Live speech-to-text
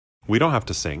We don't have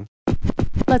to sing.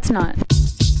 Let's not.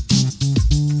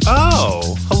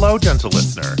 Oh, hello, gentle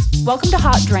listener. Welcome to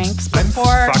Hot Drinks. I'm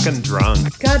Before fucking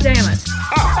drunk. God damn it.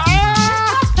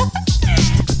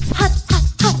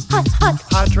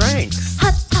 Hot drinks.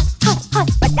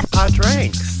 Hot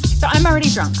drinks. So I'm already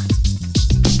drunk.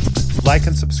 Like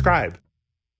and subscribe.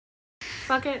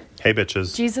 Fuck it. Hey,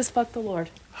 bitches. Jesus fuck the Lord.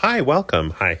 Hi, welcome.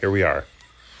 Hi, here we are.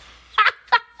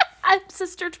 I'm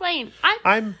Sister Twain.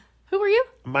 Who are you?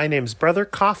 My name's Brother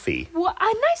Coffee. Well,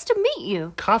 nice to meet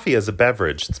you. Coffee is a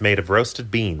beverage. It's made of roasted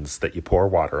beans that you pour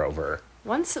water over.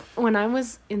 Once when I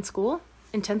was in school,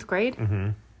 in 10th grade,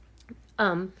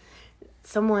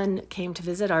 someone came to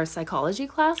visit our psychology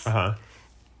class.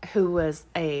 Who was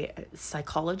a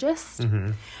psychologist,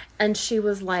 and she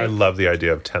was like... I love the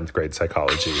idea of 10th grade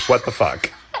psychology. What the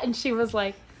fuck? And she was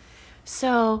like,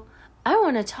 so I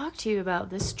want to talk to you about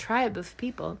this tribe of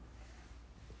people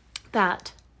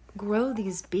that grow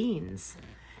these beans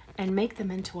and make them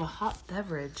into a hot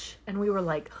beverage. And we were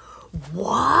like,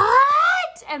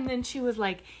 what? And then she was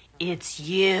like, it's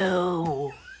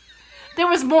you. There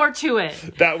was more to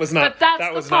it. That was not not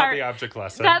the object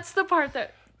lesson. That's the part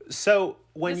that... So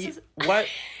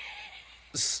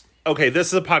okay, this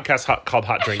is a podcast called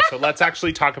Hot Drinks, so let's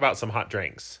actually talk about some hot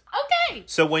drinks. Okay.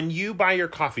 So when you buy your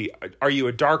coffee, are you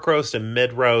a dark roast, a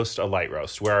mid roast, a light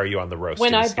roast? Where are you on the roasting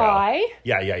scale? When I buy?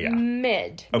 Yeah.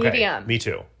 Mid. Okay, Medium. me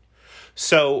too.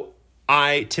 So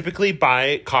I typically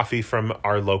buy coffee from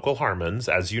our local Harmons,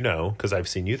 as you know, because I've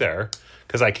seen you there,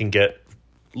 because I can get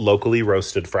locally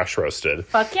roasted, fresh roasted.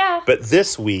 Fuck yeah. But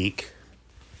this week,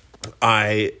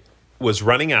 I was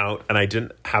running out and I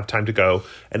didn't have time to go,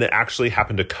 and it actually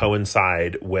happened to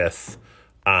coincide with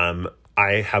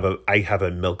I have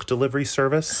a milk delivery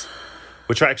service,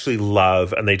 which I actually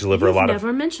love, and they deliver a lot of... You've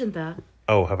never mentioned that.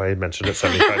 Oh, have I mentioned it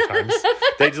 75 times?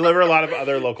 They deliver a lot of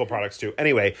other local products too.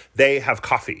 Anyway, they have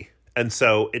coffee, and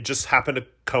so it just happened to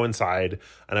coincide,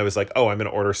 and I was like, oh, I'm going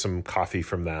to order some coffee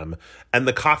from them. And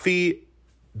the coffee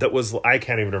that was... I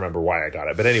can't even remember why I got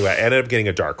it, but anyway, I ended up getting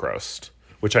a dark roast,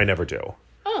 which I never do.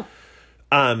 Oh.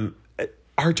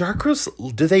 Are dark roasts,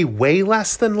 do they weigh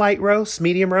less than light roasts,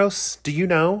 medium roasts? Do you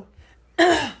know?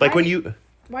 Like when you...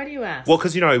 Why do you ask? Well,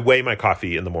 because, I weigh my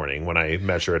coffee in the morning when I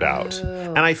measure it out. Oh.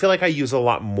 And I feel like I use a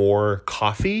lot more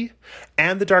coffee.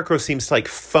 And the dark roast seems to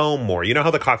foam more. You know how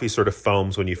the coffee sort of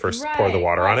foams when you first pour the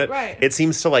water on it? Right. It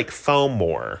seems to foam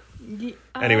more.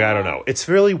 Anyway, I don't know. It's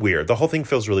really weird. The whole thing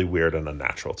feels really weird and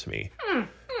unnatural to me.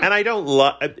 And I don't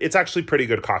love... It's actually pretty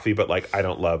good coffee, but I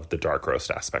don't love the dark roast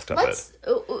aspect of it.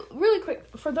 Really quick,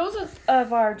 for those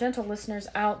of our gentle listeners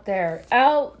out there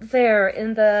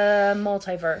in the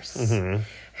multiverse,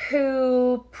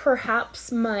 who perhaps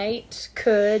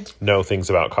could know things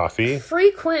about coffee.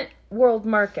 Frequent World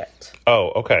Market.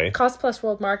 Oh, okay. Cost Plus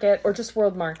World Market, or just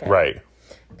World Market. Right.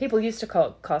 People used to call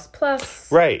it Cost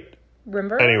Plus. Right.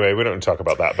 Remember? Anyway, we don't talk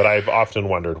about that, but I've often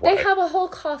wondered why. They have a whole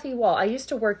coffee wall. I used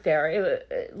to work there.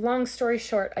 Long story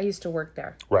short, I used to work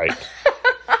there. Right.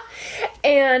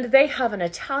 And they have an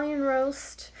Italian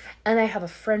roast, and they have a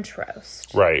French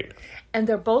roast. Right. And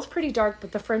they're both pretty dark,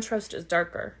 but the French roast is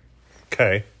darker.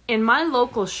 Okay. In my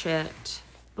local shit,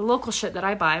 the local shit that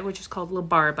I buy, which is called La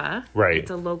Barba. Right.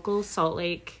 It's a local Salt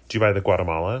Lake. Do you buy the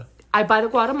Guatemala? I buy the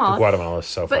Guatemala. The Guatemala is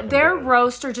so fucking But their good.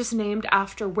 roasts are just named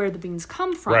after where the beans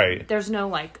come from. Right. There's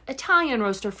no Italian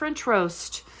roast or French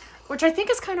roast, which I think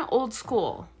is kind of old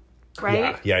school.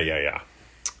 Right? Yeah.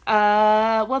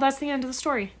 Well, that's the end of the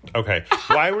story. Okay.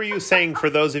 Why were you saying, for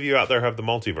those of you out there who have the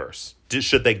multiverse,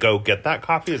 should they go get that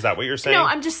coffee? Is that what you're saying? No,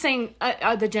 I'm just saying,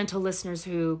 the gentle listeners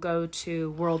who go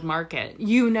to World Market,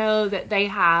 that they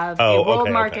have a World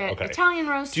Market Italian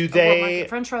roast, a World Market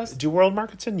French roast. Do World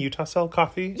Markets in Utah sell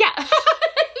coffee? Yeah.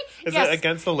 Is it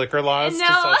against the liquor laws to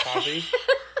sell coffee?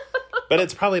 But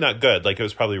it's probably not good. It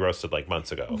was probably roasted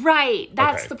months ago. Right.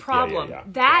 That's the problem. Yeah.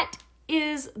 That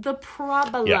is the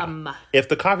problem. Yeah. If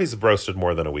the coffee's roasted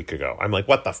more than a week ago, I'm like,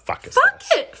 what the fuck is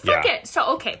this? Fuck it.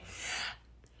 So, okay.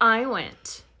 I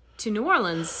went to New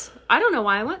Orleans. I don't know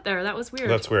why I went there. That was weird.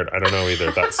 That's weird. I don't know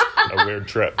either. That's a weird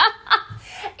trip.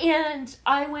 And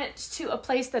I went to a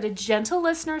place that a gentle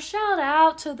listener, shout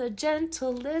out to the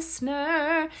gentle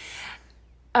listener,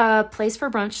 a place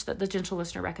for brunch that the gentle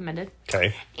listener recommended.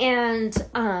 Okay. And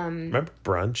remember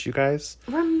brunch, you guys?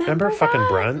 Remember fucking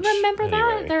brunch? Remember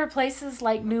that? There are places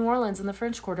like New Orleans in the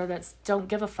French Quarter that don't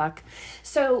give a fuck.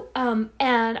 So,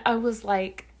 and I was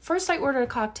like, first I ordered a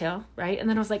cocktail, right? And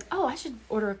then I was like, oh, I should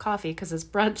order a coffee because it's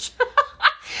brunch.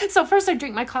 So first I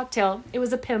drink my cocktail. It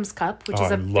was a Pim's cup, which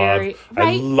is I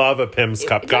love a Pim's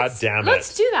cup. God damn it.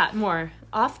 Let's do that more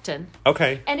often.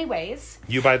 Okay. Anyways.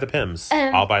 You buy the Pims.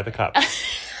 I'll buy the cups.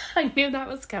 I knew that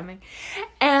was coming.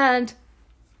 And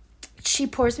she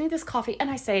pours me this coffee, and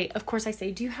I say,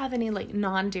 do you have any like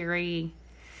non-dairy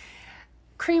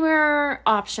creamer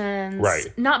options?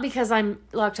 Right. Not because I'm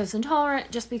lactose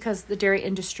intolerant, just because the dairy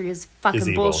industry is fucking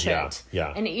evil, bullshit.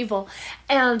 yeah. And evil.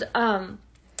 And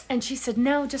she said,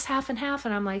 no, just half and half.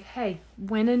 And I'm like, hey,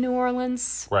 when in New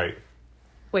Orleans? Right.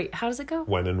 Wait, how does it go?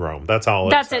 When in Rome. That's all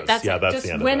it That's says. it. That's yeah, it. that's Just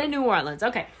the end when of it. in New Orleans.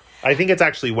 Okay. I think it's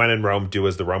actually when in Rome, do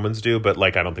as the Romans do, but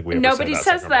like I don't think we ever Nobody say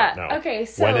says second that. part, no. Okay,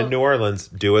 so when in New Orleans,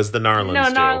 do as the Narlands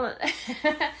do.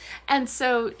 No. And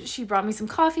so she brought me some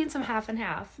coffee and some half and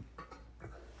half.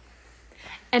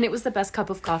 And it was the best cup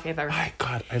of coffee I've ever had. My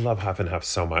God, I love half and half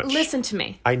so much. Listen to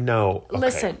me. I know. Okay,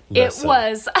 Listen, it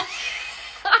was...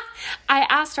 I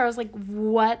asked her, I was like,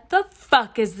 what the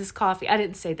fuck is this coffee? I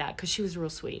didn't say that because she was real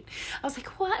sweet. I was like,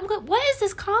 what is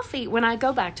this coffee? When I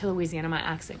go back to Louisiana, my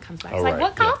accent comes back. It's like,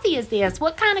 what coffee is this?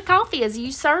 What kind of coffee is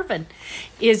you serving?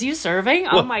 Is you serving?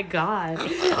 Oh my God.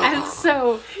 And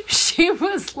so she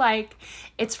was like,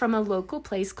 it's from a local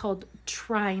place called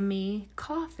Try Me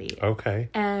Coffee. Okay.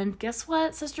 And guess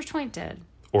what Sister Twink did?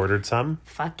 Ordered some?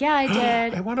 Fuck yeah, I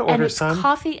did. I want to order some. And it's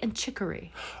coffee and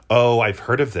chicory. Oh, I've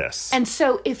heard of this. And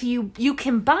so if you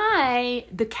can buy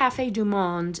the Café du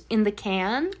Monde in the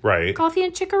can, Right. coffee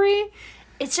and chicory,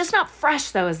 it's just not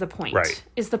fresh though is the point. Right.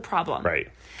 Is the problem. Right.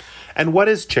 And what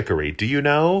is chicory? Do you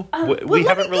know? we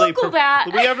haven't really that.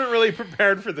 We haven't really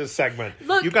prepared for this segment.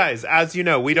 Look, you guys, as you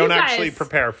know, we don't actually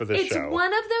prepare for this it's show. It's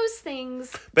one of those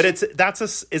things. But is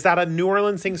that a New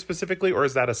Orleans thing specifically, or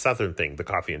is that a Southern thing, the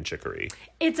coffee and chicory?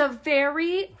 It's a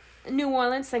very New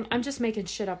Orleans thing. I'm just making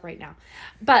shit up right now.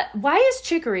 But why is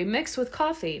chicory mixed with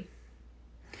coffee?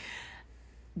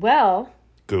 Well,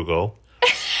 Google.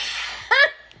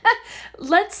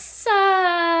 Let's,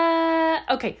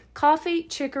 okay. Coffee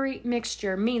chicory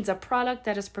mixture means a product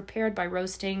that is prepared by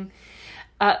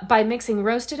by mixing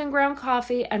roasted and ground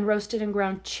coffee and roasted and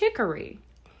ground chicory.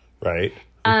 Right.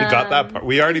 We got that part.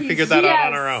 We already figured that out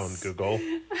on our own, Google.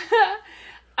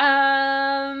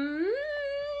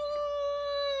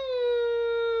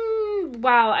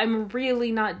 Wow, I'm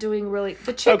really not doing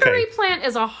the chicory plant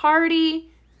is a hardy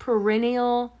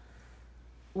perennial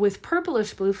with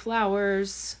purplish blue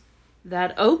flowers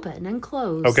that open and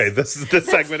close. Okay, this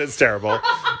segment is terrible.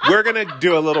 We're going to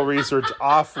do a little research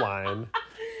offline.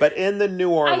 But in the New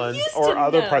Orleans or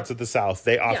other parts of the South,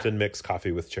 they often mix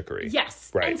coffee with chicory. Yes.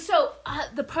 Right. And so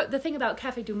the thing about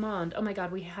Café du Monde, oh my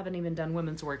God, we haven't even done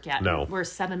women's work yet. No. We're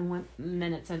 7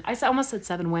 minutes in. I almost said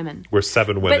 7 women. We're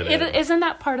 7 women But isn't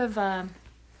that part of the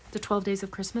 12 Days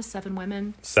of Christmas? 7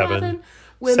 women? 7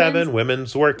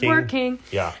 women's working.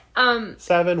 Yeah.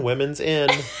 7 women's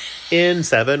in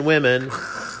 7 women.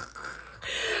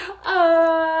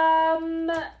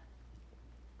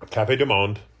 Café du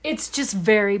Monde. It's just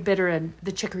very bitter and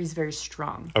the chicory's very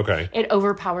strong. Okay. It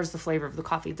overpowers the flavor of the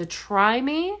coffee. The Try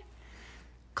Me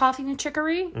coffee and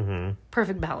chicory,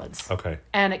 perfect balance. Okay.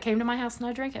 And it came to my house and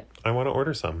I drank it. I want to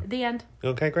order some. The end.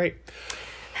 Okay, great.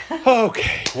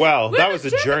 Okay, well, that was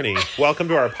a journey. Welcome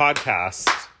to our podcast.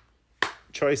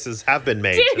 Choices have been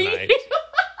made tonight.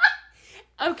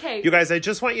 Okay. You guys, I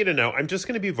just want you to know, I'm just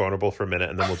going to be vulnerable for a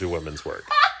minute and then we'll do women's work.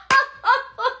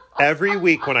 Every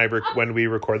week when we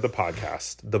record the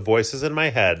podcast, the voices in my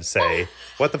head say,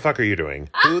 what the fuck are you doing?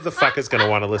 Who the fuck is going to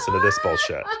want to listen to this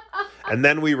bullshit? And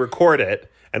then we record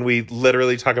it and we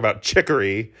literally talk about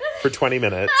chicory for 20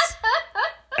 minutes.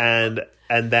 And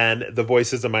then the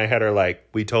voices in my head are like,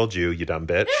 we told you, you dumb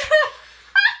bitch.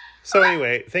 So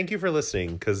anyway, thank you for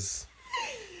listening because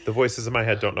the voices in my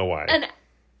head don't know why. An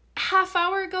half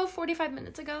hour ago, 45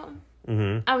 minutes ago,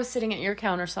 I was sitting at your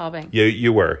counter sobbing.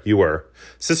 You were.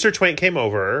 Sister Twain came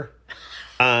over.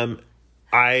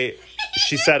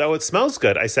 She said, oh, it smells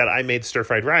good. I said, I made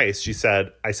stir-fried rice.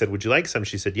 I said, would you like some?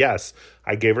 She said, yes.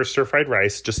 I gave her stir-fried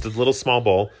rice, just a little small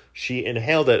bowl. She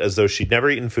inhaled it as though she'd never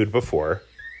eaten food before.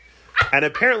 And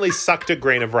apparently sucked a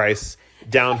grain of rice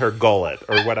down her gullet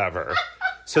or whatever.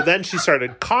 So then she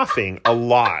started coughing a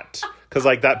lot. Because,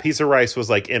 like, that piece of rice was,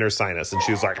 like, in her sinus. And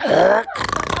she was like...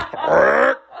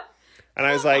 And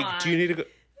I was like, do you need to go...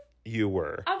 You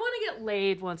were. I want to get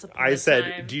laid once upon a I said,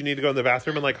 time. do you need to go in the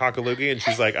bathroom and, like, hock a loogie? And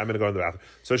she's like, I'm going to go in the bathroom.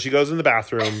 So she goes in the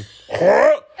bathroom.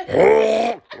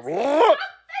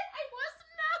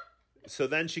 So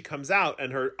then she comes out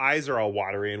and her eyes are all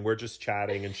watery and we're just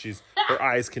chatting and her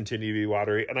eyes continue to be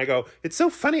watery. And I go, it's so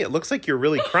funny. It looks like you're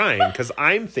really crying because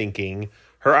I'm thinking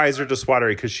her eyes are just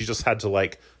watery because she just had to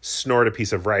like snort a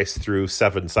piece of rice through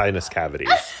 7 sinus cavities.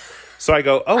 So I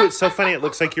go, oh, it's so funny. It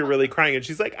looks like you're really crying. And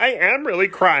she's like, I am really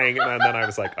crying. And then I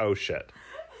was like, oh shit.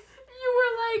 You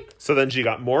were like... So then she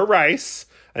got more rice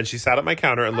And she sat at my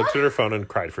counter and looked at her phone and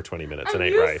cried for 20 minutes and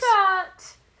ate rice.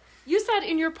 You sat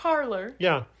in your parlor.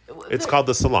 Yeah. It's called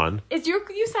the salon.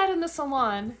 You sat in the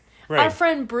salon. Right. Our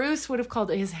friend Bruce would have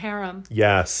called it his harem.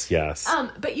 Yes.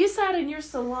 But you sat in your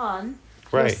salon.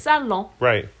 Right. Your salon.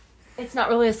 Right. It's not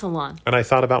really a salon. And I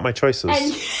thought about my choices.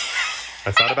 And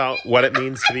I thought about what it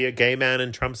means to be a gay man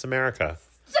in Trump's America.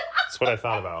 That's what I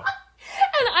thought about.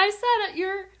 And I sat at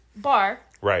your bar.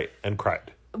 Right. And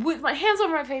cried. With my hands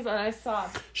over my face and I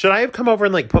sobbed. Should I have come over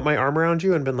and like put my arm around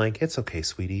you and been like, it's okay,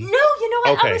 sweetie? No, you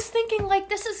know what? Okay. I was thinking like,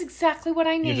 this is exactly what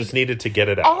I need. You just needed to get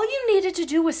it out. All you needed to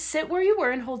do was sit where you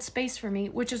were and hold space for me,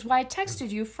 which is why I texted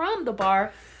you from the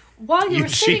bar while you were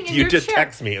sitting in your chair. You did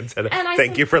text me and said, And I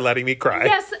thank said, you for letting me cry.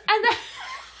 Yes, and then,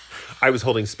 I was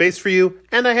holding space for you,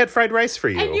 and I had fried rice for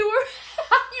you. and you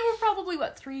were probably,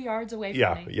 3 yards away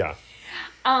from me? Yeah.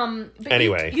 But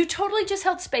Anyway. you totally just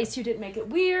held space. You didn't make it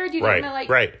weird. You Right, didn't like,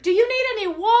 right. do you need any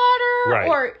water? Right.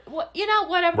 Or,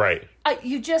 whatever. Right.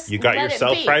 You just You got let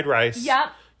yourself it be. fried rice.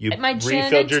 Yep. You My gin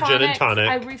refilled and your gin and tonic.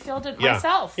 I refilled it Yeah.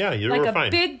 myself. Yeah, you like were a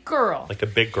fine. big girl. Like a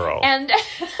big girl. And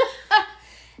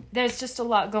there's just a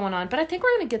lot going on. But I think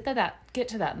we're going to get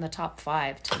to that in the top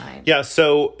 5 tonight. Yeah,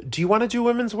 so do you want to do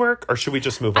women's work, or should we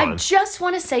just move on? I just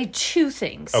want to say 2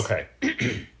 things. Okay.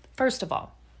 First of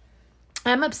all,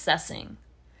 I'm obsessing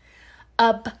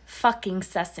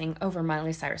over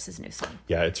Miley Cyrus's new song.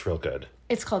 Yeah, it's real good.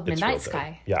 It's called It's Midnight real good.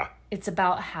 Sky. Yeah. It's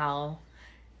about how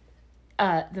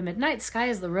the midnight sky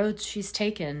is the road she's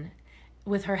taken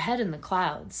with her head in the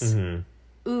clouds.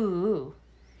 Mm-hmm. Ooh.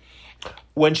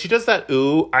 When she does that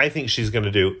ooh, I think she's going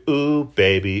to do ooh,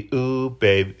 baby,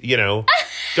 you know.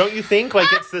 Don't you think?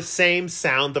 Like, it's the same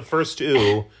sound. The first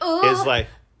ooh is like,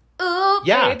 Ooh,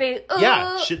 yeah, baby. Ooh,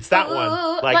 yeah, it's that ooh,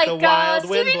 one. Like the wild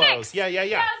wind Stevie blows. Nicks. Yeah.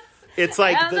 Yes. It's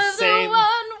like And the same. one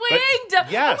but-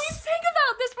 winged. yes. We sang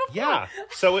about this before. Yeah.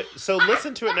 So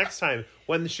listen to it next time.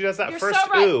 When she does that You're first so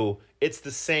right. ooh, it's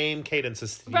the same cadence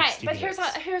as Stevie Right, but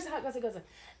Nicks. here's how it goes. It goes,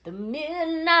 the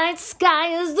midnight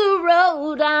sky is the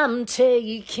road I'm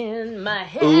taking. My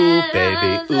head Ooh,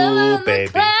 baby. Ooh, in the baby.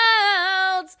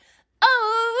 clouds.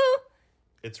 Oh,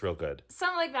 It's real good.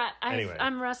 something like that. Anyway.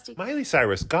 I'm rusty. Miley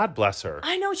Cyrus, God bless her.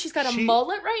 I know she's got a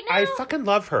mullet right now. I fucking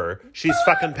love her. She's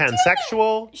fucking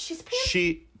pansexual. She's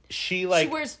She she like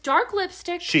wears dark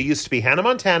lipstick. she used to be Hannah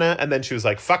Montana, and then she was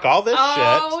like, "Fuck all this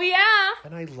Oh shit." yeah.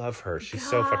 And I love her. She's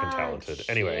so fucking talented.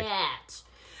 Anyway, Shit.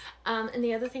 And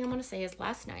the other thing I want to say is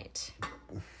last night.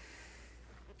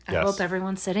 I Yes. hope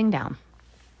everyone's sitting down.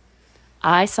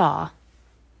 I saw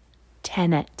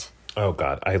Tenet. oh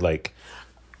god,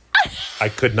 I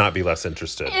could not be less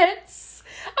interested. It's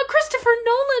a Christopher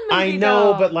Nolan movie. I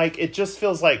know, though. but like it just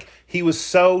feels like he was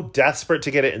so desperate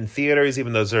to get it in theaters,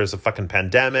 even though there's a fucking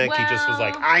pandemic. He just was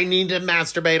like, Well- I need to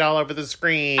masturbate all over the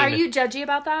screen. Are you judgy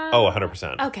about that? Oh,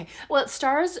 100%. Okay. Well, it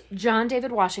stars John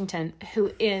David Washington,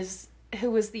 who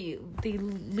was the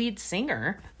lead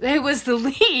singer, who was the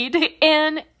lead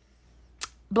in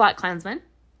Black Klansman.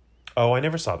 Oh, I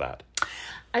never saw that.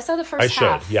 I saw the first I should,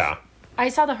 half. yeah. I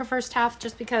saw the first half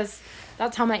just because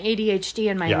that's how my ADHD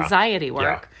and my Yeah. anxiety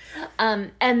work.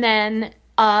 And then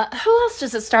who else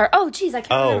does it star? Oh, geez, I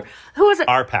can't remember. Who was it?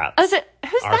 Our Pats. Oh, is it?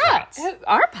 Who's Our that? Pats.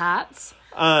 Our Pats.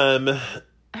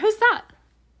 Who's that?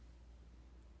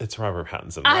 It's Robert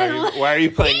Pattinson. I Why are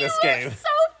you playing He this was game? So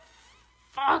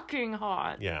fucking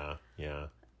hot. Yeah.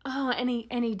 Oh, and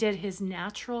he did his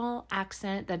natural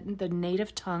accent, the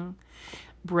native tongue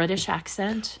British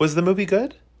accent. Was the movie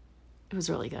good? It was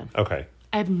really good. Okay.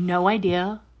 I have no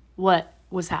idea what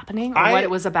was happening or I- what it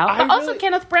was about. I But also really-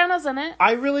 Kenneth Branagh's in it.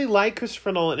 I really like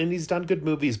Christopher Nolan, and he's done good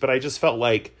movies, but I just felt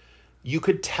like you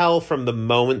could tell from the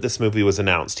moment this movie was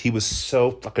announced, he was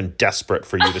so fucking desperate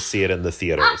for you to see it in the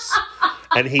theaters.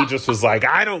 And he just was like,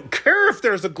 I don't care if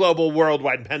there's a global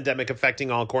worldwide pandemic affecting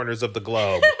all corners of the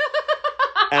globe.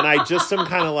 And I just am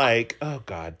kind of like, oh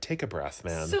God, take a breath,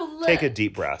 man. So look- Take a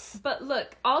deep breath. But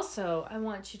look, also, I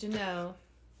want you to know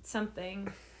something.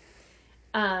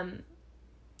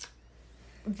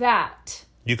 That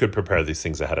You could prepare these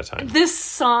things ahead of time. this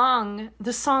song,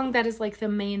 the song that is like the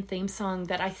main theme song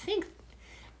that I think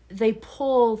they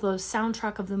pull the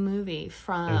soundtrack of the movie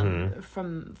from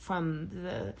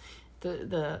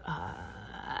the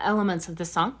elements of the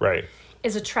song, Right.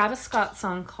 is a Travis Scott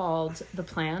song called "The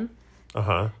Plan."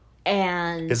 Uh-huh.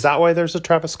 And Is that why there's a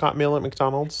Travis Scott meal at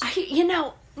McDonald's? I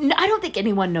don't think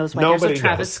anyone knows why Nobody there's a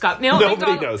Travis knows. Scott meal. at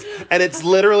Nobody McDonald's. knows. And it's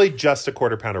literally just a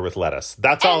quarter pounder with lettuce.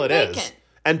 That's all it bacon. is.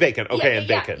 And bacon. Okay, Yeah, and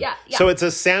yeah, bacon. yeah. So it's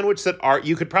a sandwich that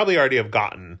you could probably already have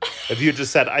gotten if you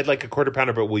just said, I'd like a quarter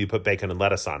pounder, but will you put bacon and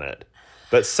lettuce on it?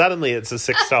 But suddenly it's a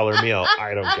 $6 meal.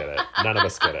 I don't get it. None of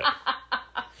us get it.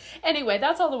 Anyway,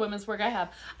 that's all the women's work I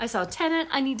have. I saw Tenet.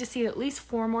 I need to see it at least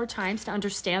 4 more times to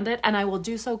understand it, and I will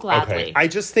do so gladly. Okay. I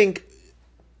just think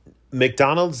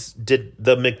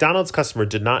the McDonald's customer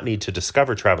did not need to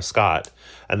discover Travis Scott,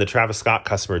 and the Travis Scott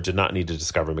customer did not need to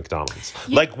discover McDonald's.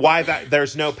 Like, why that?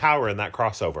 There's no power in that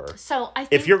crossover. So I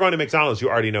think, if you're going to McDonald's, you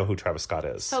already know who Travis Scott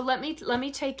is. So let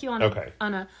me take you on Okay.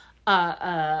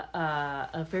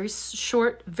 a very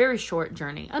short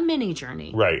journey, a mini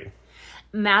journey. Right.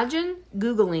 Imagine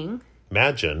Googling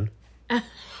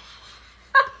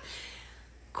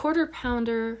quarter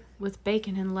pounder with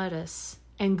bacon and lettuce,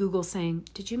 and Google saying,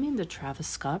 "Did you mean the Travis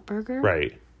Scott burger?"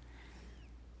 Right.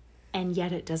 And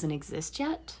yet it doesn't exist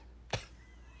yet.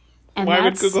 And why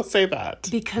would Google say that?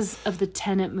 Because of the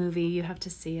Tenet movie. You have to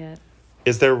see it.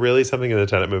 Is there really something in the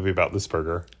Tenet movie about this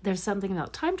burger? There's something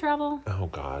about time travel. Oh,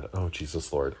 God. Oh,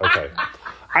 Jesus Lord. Okay.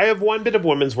 I have one bit of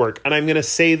women's work, and I'm going to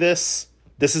say this.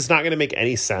 This is not going to make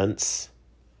any sense,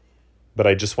 but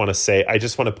I just want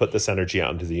to put this energy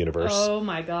out into the universe. Oh,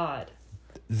 my God.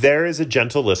 There is a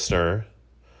gentle listener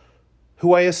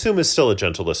who I assume is still a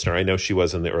gentle listener. I know she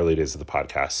was in the early days of the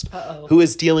podcast. Who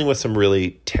is dealing with some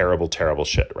really terrible, terrible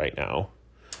shit right now.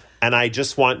 And I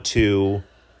just want to...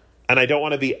 And I don't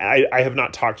want to be... I have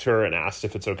not talked to her and asked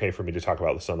if it's okay for me to talk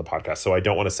about this on the podcast, so I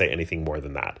don't want to say anything more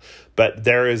than that. But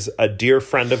there is a dear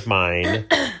friend of mine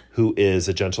who is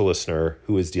a gentle listener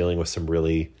who is dealing with some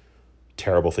really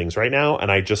terrible things right now, and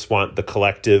I just want the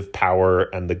collective power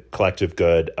and the collective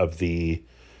good of the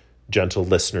gentle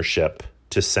listenership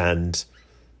to send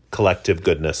collective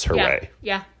goodness her way.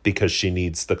 Yeah. Because she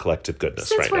needs the collective goodness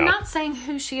Since right now. we're not saying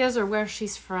who she is or where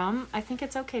she's from, I think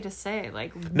it's okay to say,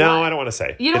 like, what? No, I don't want to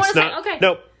say. You don't want to say? Okay.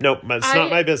 Nope. It's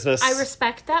not my business. I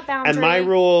respect that boundary. And my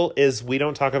rule is we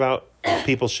don't talk about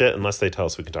people's shit unless they tell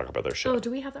us we can talk about their shit. Oh,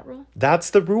 do we have that rule? That's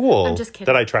the rule. I'm just kidding.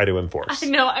 That I try to enforce. I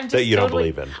know, I'm just that you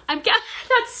totally, don't believe in.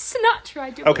 That's not true.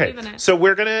 I do believe in it. So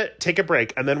we're going to take a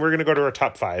break, and then we're going to go to our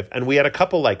top 5. And we had a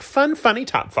couple, like, funny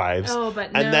top 5s. Oh,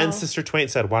 but no. And then Sister Twain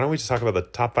said, why don't we just talk about the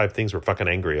top 5 things we're fucking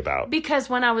angry about? Because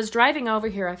when I was driving over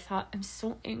here, I thought, I'm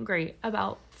so angry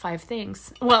about 5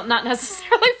 things. Well, not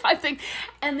necessarily 5 things.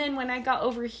 And then when I got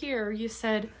over here, you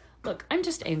said, look, I'm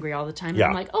just angry all the time. Yeah.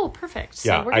 And I'm like, oh, perfect. So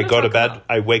Yeah, I go to bed,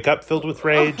 I wake up filled with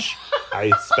rage.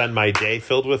 I spend my day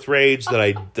filled with rage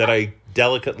that I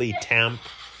delicately tamp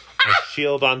a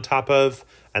shield on top of.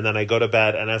 And then I go to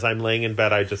bed, and as I'm laying in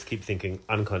bed, I just keep thinking,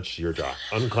 unclench your jaw.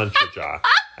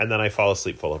 And then I fall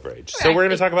asleep full of rage. So we're going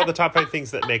to talk about the top 5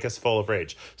 things that make us full of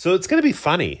rage. So it's going to be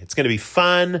funny. It's going to be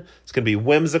fun. It's going to be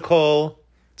whimsical.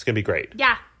 It's going to be great.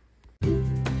 Yeah.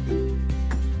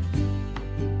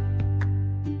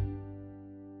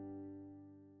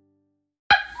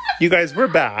 You guys, we're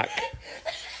back.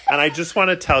 And I just want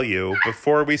to tell you,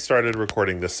 before we started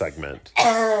recording this segment,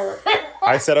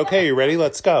 I said, okay, you ready?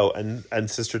 Let's go. And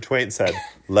Sister Twain said,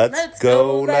 let's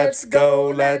go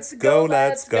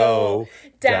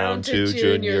down to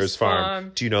Junior's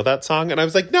farm. Do you know that song? And I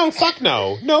was like, no, fuck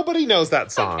no. Nobody knows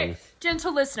that song. Okay.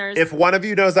 Gentle listeners. If one of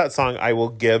you knows that song, I will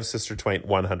give Sister Twain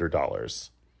 $100.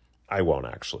 I won't,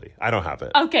 actually. I don't have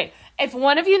it. Okay. If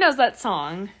one of you knows that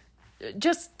song,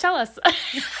 just tell us.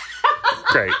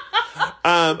 Great.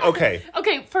 Okay.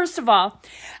 Okay, first of all,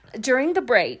 during the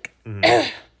break,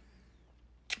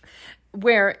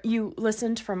 where you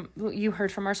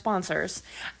heard from our sponsors.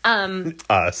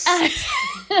 Us.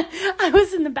 I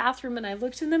was in the bathroom and I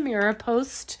looked in the mirror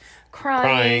post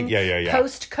crying. Yeah.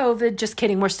 Post COVID. Just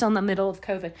kidding. We're still in the middle of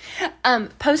COVID.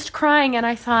 Post crying, and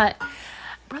I thought,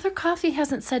 Brother Coffee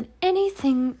hasn't said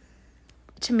anything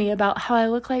to me about how I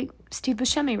look like Steve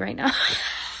Buscemi right now.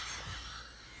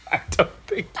 I don't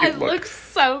think I look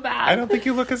so bad. I don't think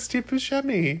you look as Steve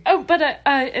Buscemi. Oh, but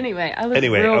anyway, I look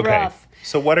real rough.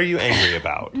 So what are you angry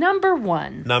about? Number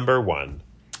one.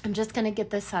 I'm just going to get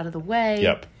this out of the way.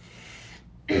 Yep.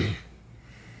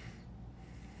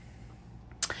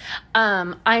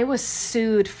 I was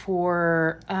sued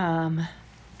for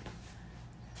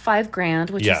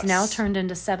 $5,000, which is now turned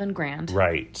into $7,000.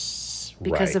 Right.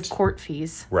 Because of court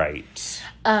fees. Right.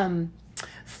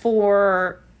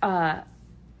 For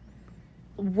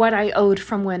what I owed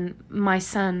from when my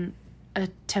son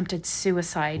attempted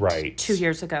suicide 2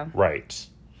 years ago. Right.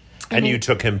 And you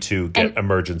took him to get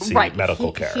emergency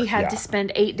medical care. He had to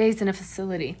spend 8 days in a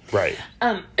facility. Right.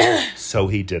 So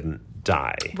he didn't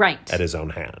die. Right. At his own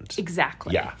hand.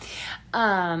 Exactly. Yeah.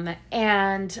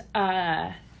 And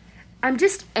I'm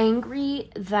just angry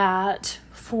that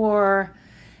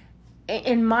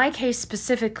in my case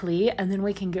specifically, and then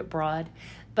we can get broad,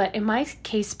 but in my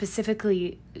case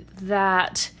specifically,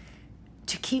 that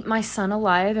to keep my son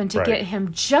alive and to get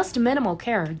him just minimal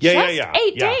care,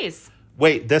 8 days.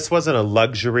 Wait, this wasn't a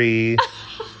luxury He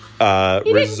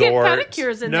didn't resort. get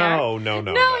pedicures in no, there. No,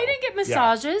 No, he didn't get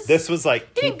massages. Yeah. This was like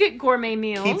He didn't get gourmet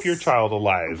meals. keep your child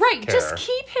alive. Right, care. just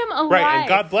keep him alive. Right, and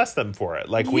God bless them for it.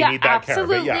 Like we Yeah, need that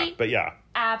absolutely. care. But yeah.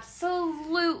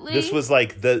 Absolutely. This was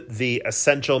like the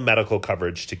essential medical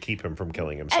coverage to keep him from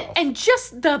killing himself. And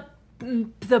just the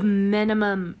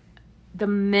minimum.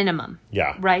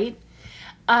 Yeah. Right?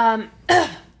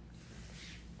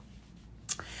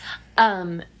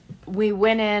 We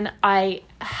went in. I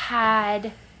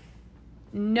had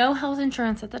no health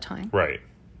insurance at the time. Right.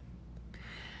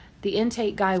 The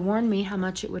intake guy warned me how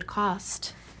much it would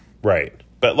cost. Right.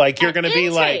 But like you're going to be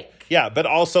like, intake. yeah, but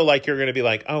also like you're going to be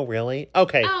like, oh, really?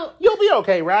 Okay. Oh. You'll be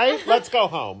okay, right? Let's go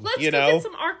home. Let's you go know? get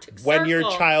some Arctic Circle. When your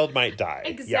child might die.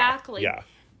 Exactly. Yeah.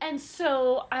 And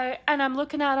so I'm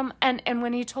looking at him, and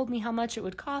when he told me how much it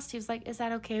would cost, he was like, "Is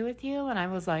that okay with you?" And I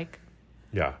was like,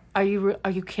 Yeah. Are you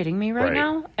kidding me right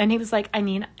now? And he was like, I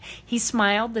mean, he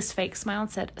smiled, this fake smile,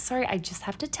 and said, "Sorry, I just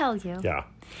have to tell you." Yeah.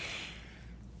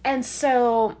 And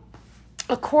so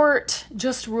a court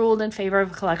just ruled in favor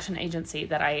of a collection agency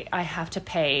that I have to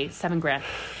pay $7,000.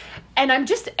 And I'm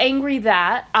just angry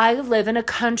that I live in a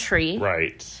country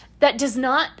Right. that does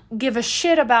not give a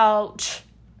shit about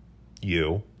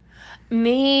You.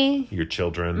 me, Your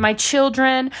children. my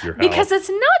children, Your health. because it's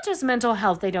not just mental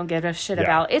health they don't give a shit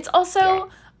about. It's also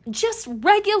just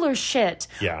regular shit.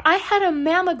 Yeah. I had a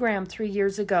mammogram 3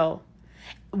 years ago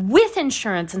with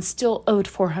insurance and still owed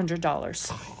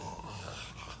 $400.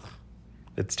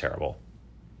 It's terrible.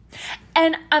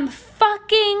 And I'm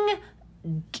fucking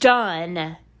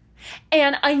done.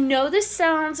 And I know this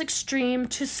sounds extreme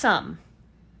to some.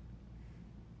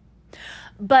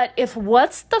 But if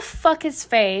what's the fuck his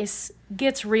face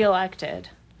gets reelected,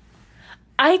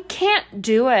 I can't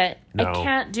do it. No. I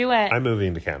can't do it. I'm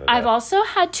moving to Canada. I've also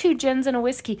had 2 gins and a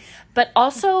whiskey. But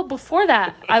also before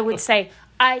that, I would say,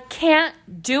 I can't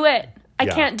do it. I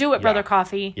can't do it, Brother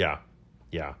Coffee. Yeah.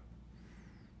 Yeah.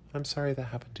 I'm sorry that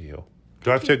happened to you. Do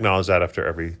I have to acknowledge that after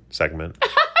every segment? I'm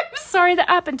sorry that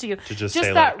happened to you. To just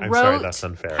say, like, I'm sorry, that's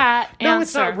unfair. No,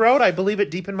 it's not rote. I believe it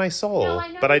deep in my soul. No, I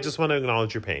know. But I just want to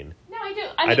acknowledge your pain. No, I do.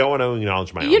 I don't want to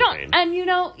acknowledge my own pain. And you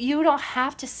don't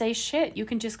have to say shit. You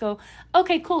can just go,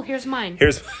 okay, cool, here's mine.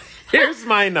 Here's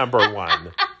my number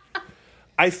one.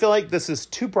 I feel like this is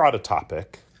too broad a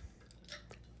topic,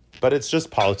 but it's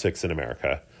just politics in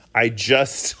America. I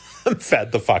just am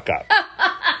fed the fuck up.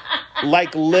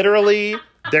 Like, literally,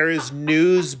 there is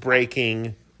news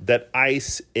breaking that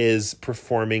ICE is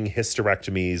performing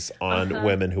hysterectomies on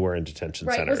women who are in detention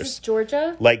Right, centers. was this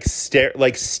Georgia? Like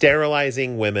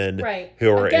sterilizing women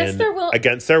who are against their will.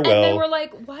 Against their will. And they were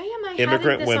like, why am I Immigrant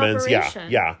having this women's,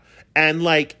 operation? yeah. And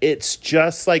like it's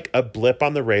just like a blip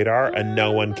on the radar and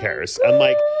no one cares. And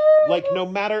like no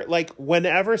matter like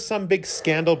whenever some big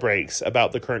scandal breaks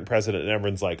about the current president and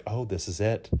everyone's like, "Oh, this is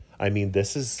it." I mean,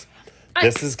 this is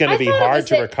going to be hard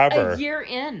to recover. A year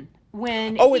in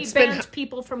when Oh, he banned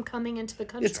people from coming into the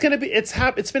country. It's going to be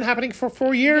it's been happening for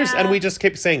 4 years and we just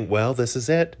keep saying, "Well, this is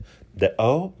it."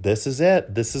 This is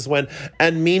it. This is when.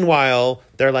 And meanwhile,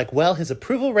 they're like, well, his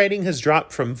approval rating has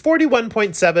dropped from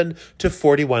 41.7 to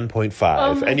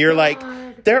 41.5. And you're like,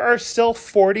 there are still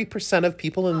 40% of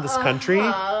people in this country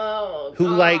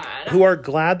who are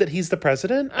glad that he's the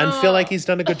president and feel like he's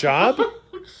done a good job. Jesus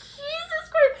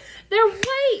Christ. They're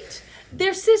white.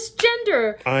 They're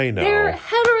cisgender. I know. They're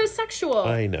heterosexual.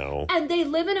 I know. And they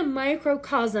live in a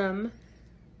microcosm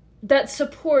that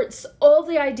supports all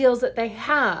the ideals that they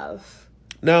have.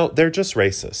 No, they're just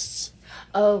racists.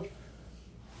 Oh.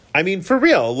 I mean, for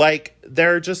real, like,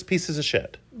 they're just pieces of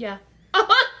shit. Yeah.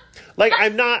 Like,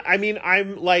 I'm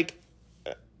like,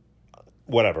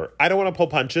 whatever. I don't want to pull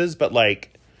punches, but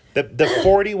like, the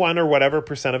 41 or whatever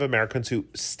 % of Americans who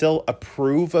still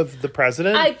approve of the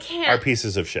president are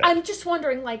pieces of shit. I'm just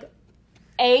wondering, like,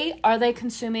 A, are they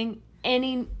consuming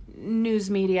any news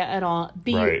media at all?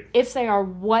 B, if they are,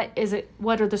 what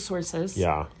are the sources?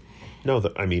 Yeah. No,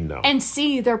 no. And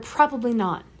C, they're probably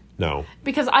not. No.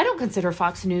 Because I don't consider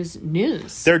Fox News.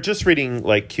 They're just reading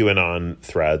like QAnon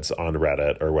threads on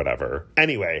Reddit or whatever.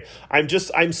 Anyway,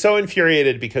 I'm so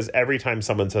infuriated because every time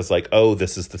someone says like, oh,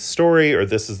 this is the story or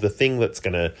this is the thing that's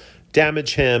going to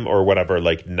damage him or whatever,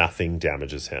 like nothing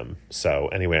damages him. So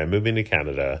anyway, I'm moving to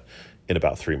Canada in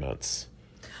about 3 months.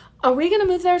 Are we going to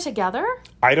move there together?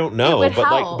 I don't know, It would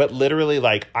help. but literally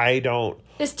like I don't.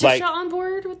 Is Tisha on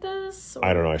board with this? Or?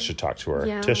 I don't know. I should talk to her.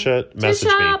 Yeah. Tisha, message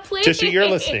me. Please. Tisha, you're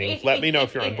listening. Let me know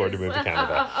if you're on board to move to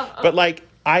Canada. But like,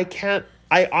 I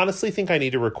honestly think I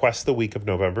need to request the week of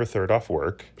November 3rd off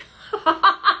work.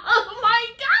 Oh my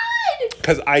God!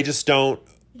 Because I just don't.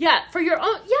 Yeah, for your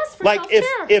own, yes, for Like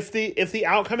self-care. if the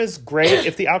outcome is great,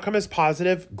 if the outcome is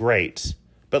positive, great.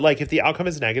 But like if the outcome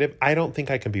is negative, I don't think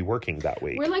I can be working that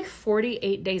week. We're like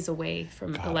 48 days away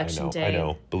from election day. I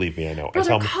know. Believe me, I know.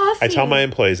 Brother I tell my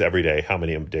employees every day how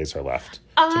many days are left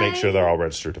to make sure they're all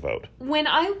registered to vote. When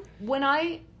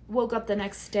I woke up the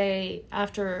next day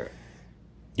after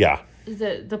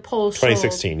the poll showed,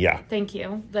 2016, yeah. Thank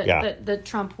you. That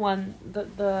Trump won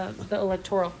the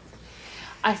electoral.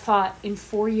 I thought in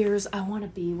 4 years I want to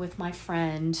be with my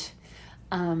friend.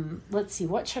 Let's see,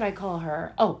 what should I call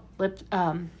her? Oh,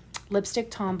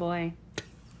 Lipstick Tomboy.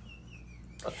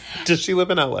 Does she live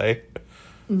in LA?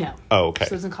 No. Oh, okay.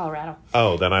 She lives in Colorado.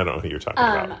 Oh, then I don't know who you're talking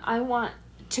about. I want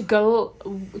to go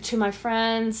to my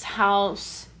friend's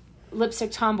house,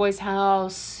 Lipstick Tomboy's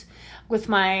house, with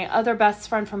my other best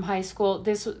friend from high school.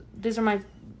 These are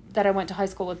that I went to high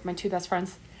school with, my two best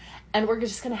friends. And we're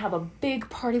just going to have a big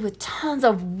party with tons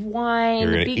of wine.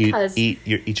 You're going to eat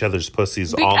each other's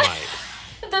pussies all night.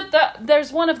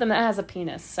 There's one of them that has a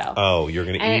penis, so. Oh, you're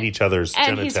going to eat each other's genitalia.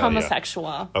 And he's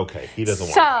homosexual. Okay, he doesn't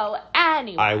want So,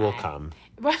 anyway. I will come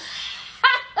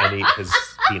and eat his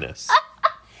penis.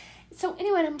 So,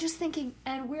 anyway, I'm just thinking,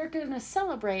 and we're going to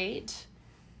celebrate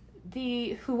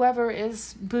whoever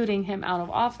is booting him out of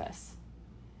office.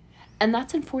 And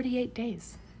that's in 48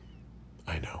 days.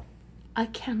 I know. I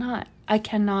cannot.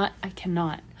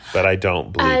 But I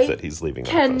don't believe that he's leaving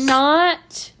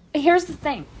office. Here's the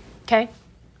thing, okay?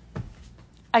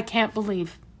 I can't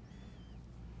believe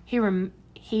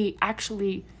he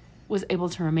actually was able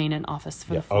to remain in office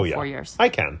for the full 4 years. I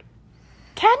can.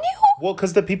 Can you? Well,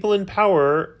 because the people in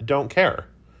power don't care.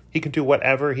 He can do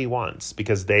whatever he wants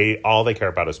because all they care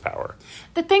about is power.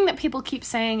 The thing that people keep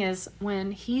saying is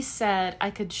when he said I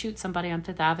could shoot somebody on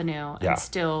Fifth Avenue and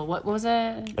still, what was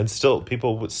it? And still,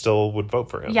 people would vote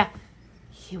for him. Yeah.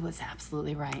 He was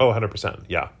absolutely right. Oh, 100%.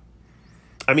 Yeah.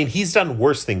 I mean, he's done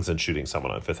worse things than shooting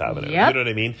someone on Fifth Avenue. Yep. You know what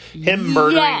I mean? Him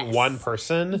murdering one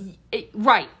person.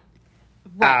 Right.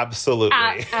 Absolutely.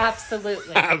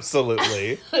 Absolutely.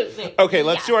 Absolutely. Okay,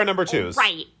 let's do our number twos.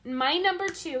 Right. My number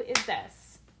two is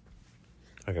this.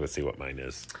 I gotta see what mine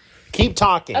is. Keep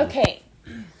talking. Okay.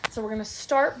 So we're going to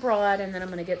start broad and then I'm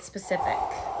going to get specific.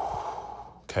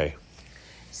 Okay.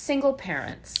 Single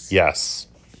parents. Yes.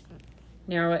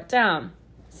 Narrow it down.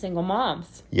 Single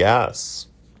moms. Yes.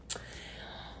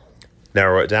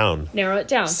 Narrow it down. Narrow it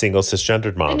down. Single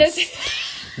cisgendered moms.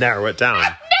 Narrow it down.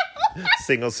 No.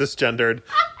 Single cisgendered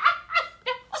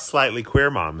slightly queer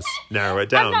moms. Narrow it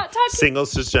down. I'm not talking. Single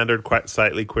cisgendered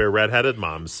slightly queer redheaded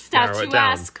moms. Narrow it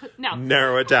down. No.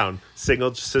 Narrow it down.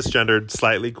 Single cisgendered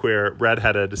slightly queer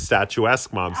redheaded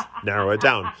statuesque moms. Narrow it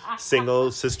down.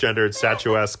 Single cisgendered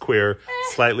statuesque queer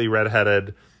slightly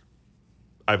redheaded.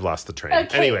 I've lost the train.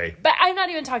 Okay, anyway. But I'm not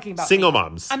even talking about single me.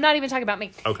 moms. I'm not even talking about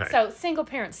me. Okay. So single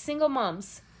parents, single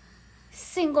moms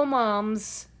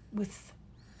with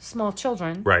small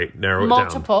children. Right. Narrow it down.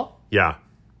 Multiple. Yeah.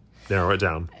 Narrow it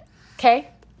down. Okay.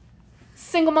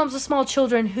 Single moms with small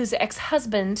children whose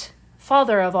ex-husband,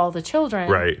 father of all the children.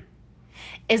 Right.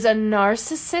 Is a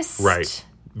narcissist. Right.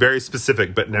 Very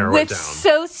specific, but narrow it down.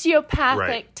 With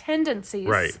sociopathic tendencies.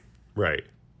 Right. Right.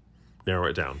 Narrow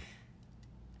it down.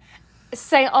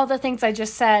 Say all the things I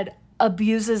just said,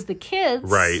 abuses the kids.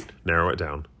 Right. Narrow it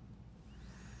down.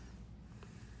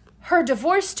 Her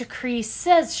divorce decree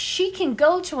says she can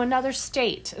go to another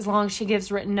state as long as she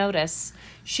gives written notice.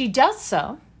 She does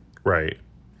so. Right.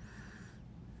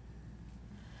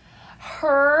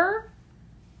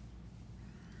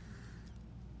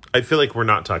 I feel like we're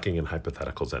not talking in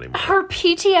hypotheticals anymore. Her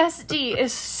PTSD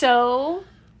is so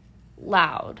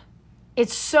loud.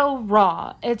 It's so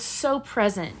raw. It's so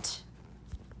present.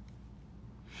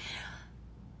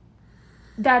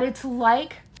 That it's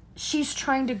like she's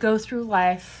trying to go through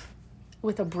life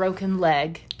with a broken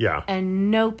leg. Yeah.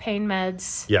 And no pain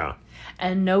meds. Yeah.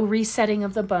 And no resetting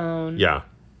of the bone. Yeah.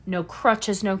 No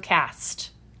crutches, no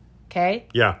cast. Okay?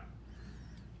 Yeah.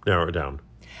 Narrow it down.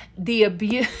 The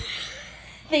abusive,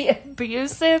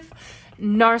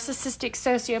 narcissistic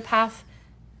sociopath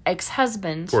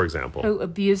ex-husband. For example. Who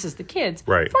abuses the kids.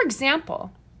 Right. For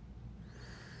example.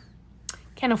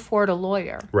 Can afford a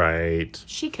lawyer. Right.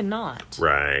 She cannot.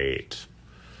 Right.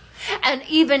 And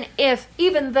even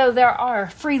though there are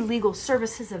free legal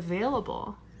services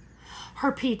available,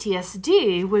 her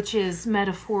PTSD, which is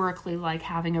metaphorically like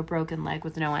having a broken leg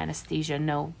with no anesthesia,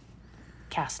 no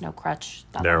cast, no crutch.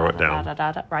 Narrow it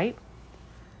down. Right?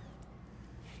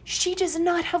 She does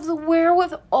not have the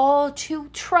wherewithal to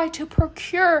try to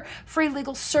procure free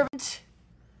legal service.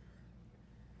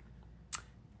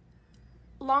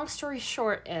 Long story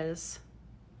short is,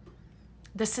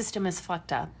 the system is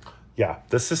fucked up. Yeah.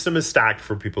 The system is stacked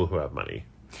for people who have money.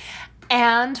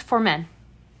 And for men.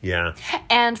 Yeah.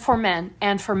 And for men.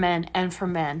 And for men. And for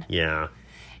men. Yeah.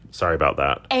 Sorry about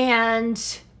that. And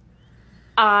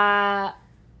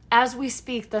as we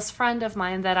speak, this friend of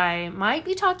mine that I might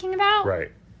be talking about,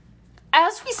 Right.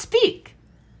 as we speak,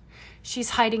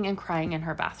 she's hiding and crying in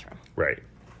her bathroom. Right.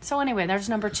 So anyway, there's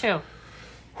number 2.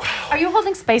 Are you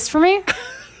holding space for me?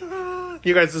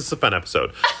 You guys, this is a fun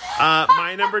episode.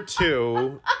 My number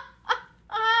 2...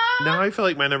 Now I feel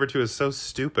like my number 2 is so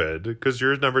stupid because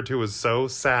your number 2 was so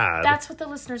sad. That's what the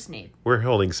listeners need. We're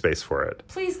holding space for it.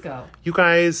 Please go. You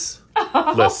guys,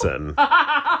 listen.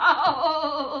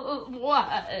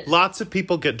 What? Lots of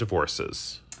people get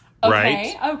divorces,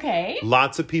 Okay, right? okay.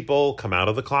 Lots of people come out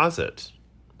of the closet,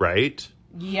 right?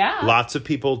 Yeah. Lots of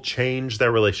people change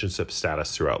their relationship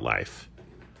status throughout life.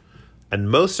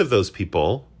 And most of those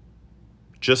people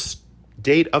just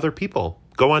date other people.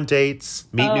 Go on dates,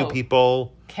 meet new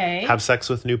people. Okay. Have sex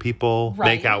with new people, Right.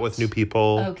 make out with new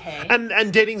people. Okay.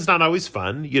 And dating's not always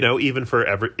fun, even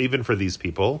for these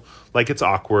people. Like it's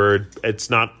awkward. It's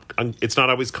not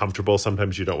always comfortable.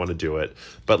 Sometimes you don't want to do it.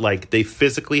 But like they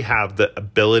physically have the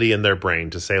ability in their brain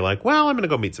to say like, well, I'm going to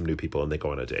go meet some new people, and they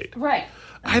go on a date. Right.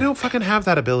 I don't fucking have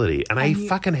that ability, and I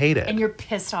fucking hate it. And you're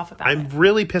pissed off about it. I'm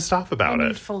really pissed off about And it.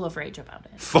 you're full of rage about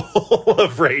it. Full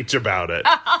of rage about it.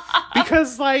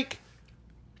 Because like,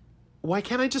 why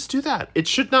can't I just do that? It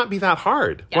should not be that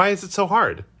hard. Yeah. Why is it so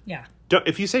hard? Yeah.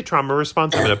 If you say trauma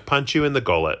response, I'm going to punch you in the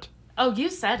gullet. Oh, you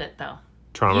said it though.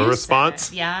 Trauma You response?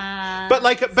 said it. Yeah.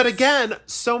 But again,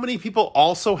 so many people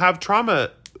also have trauma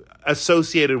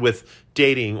associated with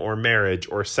dating or marriage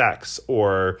or sex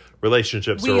or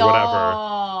relationships or whatever.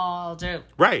 all do.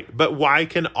 Right. But why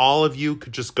can all of you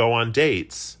could just go on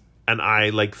dates and I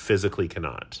like physically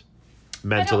cannot?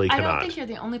 Mentally I cannot. don't think you're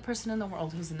the only person in the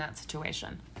world who's in that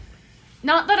situation.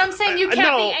 Not that I'm saying you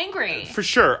can't be angry. For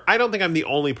sure. I don't think I'm the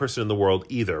only person in the world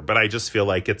either, but I just feel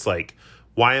like it's like,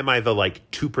 why am I the like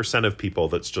 2% of people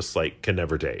that's just like can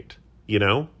never date? You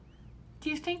know?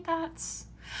 Do you think that's...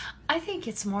 I think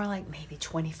it's more like maybe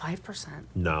 25%.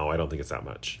 No, I don't think it's that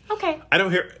much. Okay. I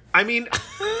don't hear... I mean...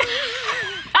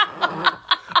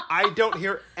 I don't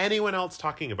hear anyone else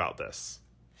talking about this.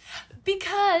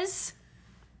 Because...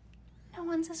 no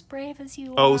one's as brave as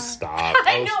you are. Oh, stop.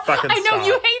 I know. Fucking I know stop.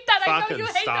 you hate that. I know Fucking you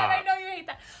hate stop. that. I know you hate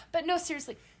that. But no,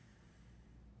 seriously.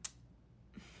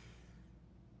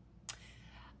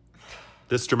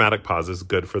 This dramatic pause is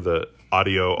good for the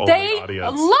audio-only They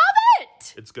audience. love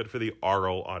it. It's good for the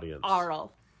oral audience.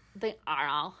 Oral. The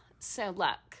oral. So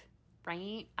look,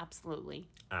 right? Absolutely.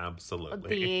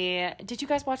 Absolutely. Did you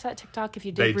guys watch that TikTok? If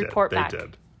you They did, report did. back.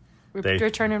 They did.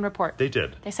 Return and report. They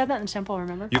did. They said that in the temple,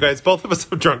 remember? You guys, both of us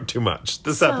have drunk too much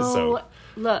this episode.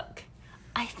 Look,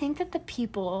 I think that the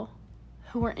people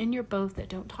who are in your boat that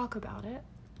don't talk about it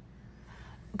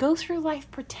go through life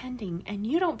pretending, and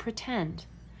you don't pretend.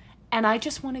 And I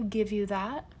just want to give you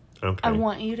that. Okay. I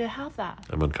want you to have that.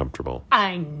 I'm uncomfortable.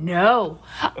 I know.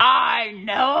 I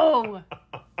know.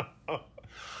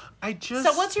 I just...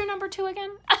 So what's your number 2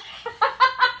 again?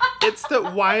 It's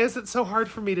that why is it so hard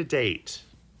for me to date?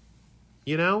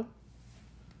 You know?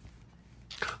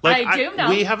 Like I do know.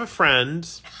 We have a friend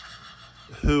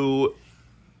who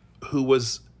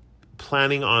was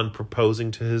planning on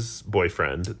proposing to his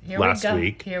boyfriend last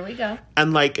week. Here we go.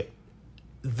 And like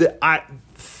the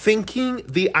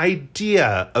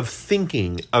idea of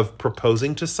thinking of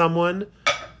proposing to someone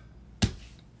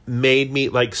made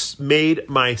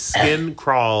my skin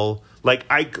crawl.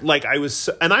 I was,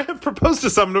 and I have proposed to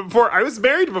someone before. I was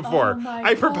married before. Oh my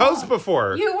I proposed God.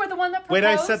 before. You were the one that proposed? Wait,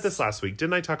 I said this last week.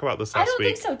 Didn't I talk about this last I don't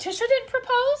week? think so. Tisha didn't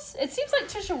propose? It seems like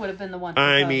Tisha would have been the one to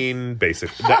I propose. mean,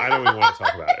 basically, I don't even want to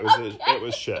talk about it. It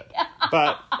was shit.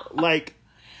 But like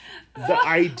the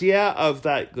idea of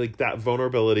that, like that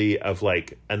vulnerability of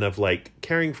like, and of like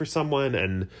caring for someone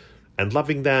and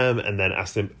loving them, and then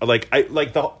ask them I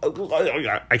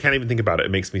can't even think about it.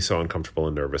 It makes me so uncomfortable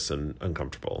and nervous and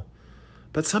uncomfortable.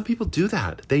 But some people do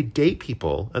that. They date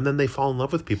people and then they fall in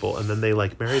love with people and then they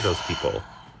like marry those people.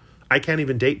 I can't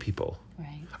even date people.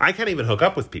 Right. I can't even hook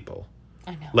up with people.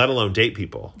 I know. Let alone date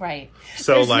people. Right.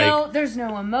 So there's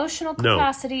no emotional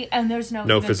capacity and there's no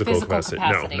even physical capacity.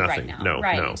 No, nothing. right now.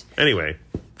 No. Anyway,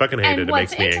 fucking hate it. It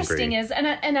what's makes me interesting angry. is,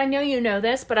 and I know you know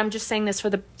this, but I'm just saying this for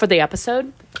the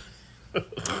episode.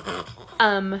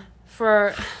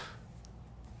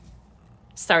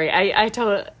 Sorry, I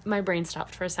told my brain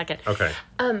stopped for a second. Okay.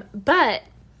 But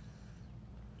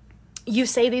you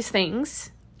say these things.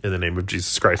 In the name of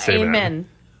Jesus Christ, Amen.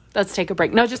 Let's take a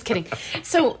break. No, just kidding.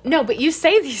 So, no, but you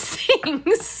say these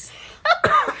things.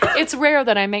 It's rare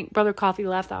that I make Brother Coffee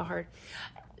laugh that hard.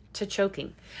 to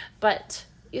choking. But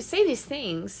you say these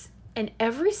things, and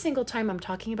every single time I'm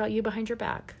talking about you behind your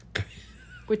back,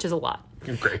 which is a lot.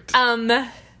 Great.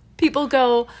 People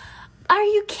go, are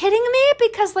you kidding me?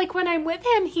 Because like when I'm with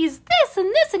him, he's this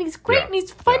and he's great and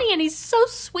he's funny and he's so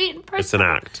sweet and personal. It's an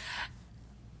act.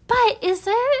 But is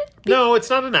it? No, it's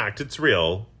not an act. It's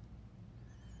real.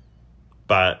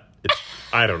 But it's,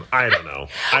 I don't know.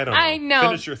 I know.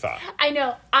 Finish your thought. I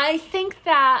know. I think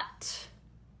that.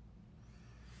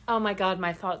 Oh my God,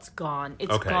 my thought's gone.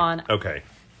 It's gone. Okay.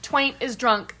 Twain is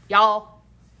drunk, y'all.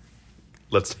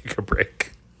 Let's take a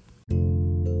break.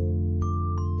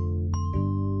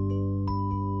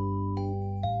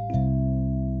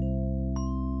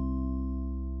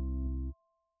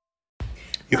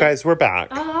 You guys, we're back.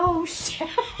 Oh, shit.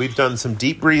 We've done some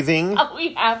deep breathing. Oh,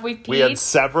 we have. We peed. We had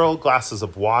several glasses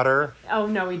of water Oh,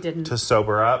 no, we didn't. to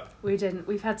sober up. We didn't.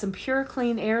 We've had some pure,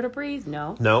 clean air to breathe.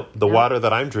 No. No, the water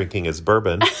that I'm drinking is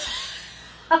bourbon.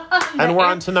 And we're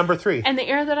on to number 3. And the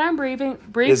air that I'm breathing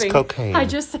Is cocaine. I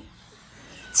just.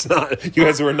 It's not. You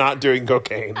guys were not doing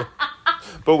cocaine.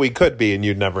 But we could be, and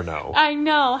you'd never know. I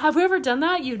know. Have we ever done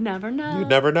that? You'd never know. You'd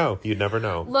never know. You'd never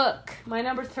know. Look, my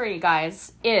number 3,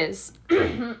 guys, is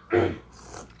The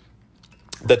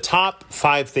top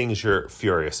 5 things you're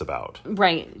furious about.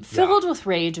 right. Filled with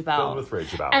rage about. Filled with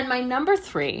rage about. And my number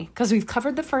 3, because we've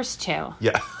covered the first 2.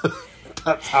 Yeah.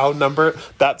 That's how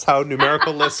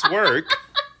numerical lists work.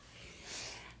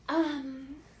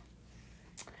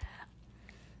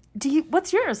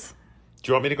 What's yours? Do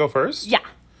you want me to go first? Yeah.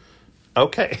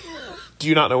 Okay. Do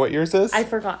you not know what yours is? I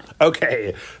forgot.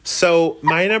 Okay. So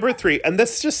my number 3, and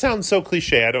this just sounds so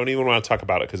cliche, I don't even want to talk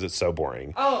about it because it's so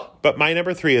boring. Oh. But my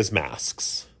number 3 is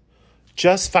masks.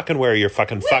 Just fucking wear your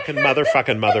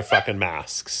motherfucking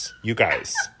masks. You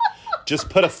guys. Just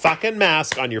put a fucking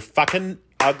mask on your fucking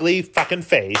ugly fucking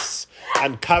face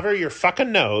and cover your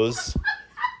fucking nose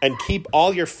and keep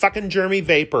all your fucking germy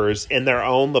vapors in their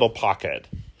own little pocket.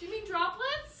 Do you mean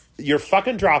droplets? Your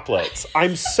fucking droplets.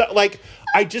 I'm so, like,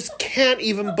 I just can't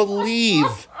even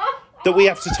believe that we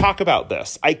have to talk about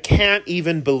this. I can't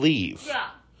even believe. Yeah.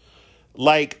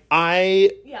 Like,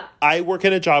 I Yeah. work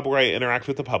in a job where I interact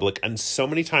with the public, and so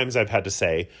many times I've had to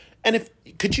say,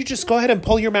 could you just go ahead and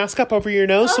pull your mask up over your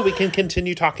nose so we can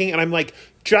continue talking? And I'm like,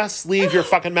 just leave your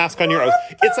fucking mask on your nose.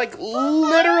 It's like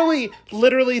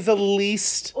literally the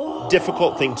least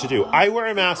difficult thing to do. I wear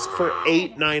a mask for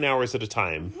 8-9 hours at a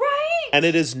time. Right. And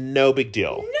it is no big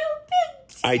deal. No big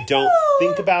deal. I don't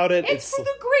think about it. It's for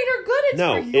the greater good. It's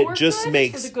No, for your it just good.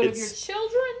 makes- It's for the good of your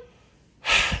children.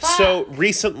 So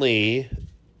recently,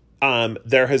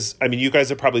 you guys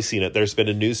have probably seen it. There's been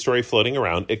a news story floating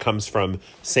around. It comes from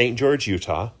St. George,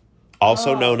 Utah,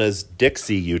 also known as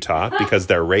Dixie, Utah, because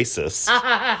they're racist.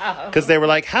 Because they were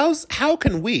like, how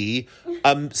can we,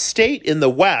 state in the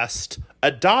West,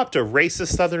 adopt a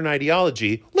racist Southern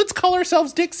ideology? Let's call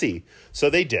ourselves Dixie. So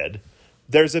they did.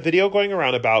 There's a video going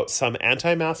around about some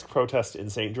anti-mask protest in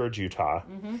St. George, Utah.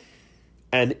 Mm-hmm.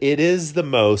 And it is the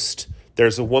most...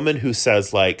 There's a woman who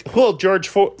says, like, well, George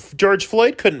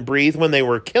Floyd couldn't breathe when they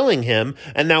were killing him,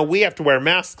 and now we have to wear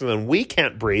masks and we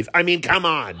can't breathe. I mean, come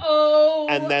on. Oh,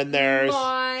 and then there's...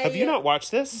 Have you not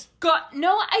watched this? God,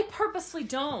 no, I purposely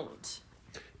don't.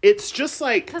 It's just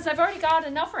like... Because I've already got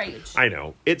enough rage. I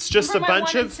know. It's just Remember a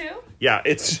bunch my 1 of... and 2? Yeah,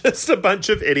 it's just a bunch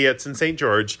of idiots in St.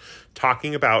 George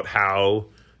talking about how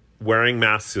wearing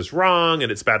masks is wrong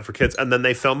and it's bad for kids. And then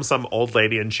they film some old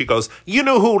lady and she goes, you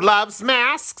know who loves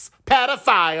masks?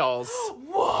 Pedophiles.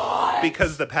 What?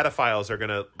 Because the pedophiles are going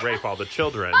to rape all the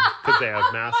children because they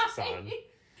have masks on.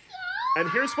 And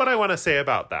here's what I want to say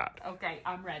about that. Okay,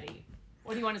 I'm ready.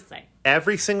 What do you want to say?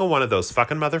 Every single one of those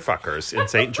fucking motherfuckers in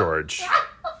St. George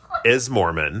is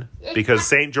Mormon because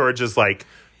St. George is like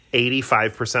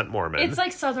 85% Mormon. It's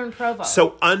like Southern Provo.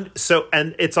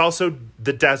 And it's also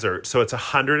the desert, so it's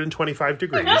 125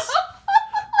 degrees.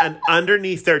 And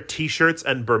underneath their t-shirts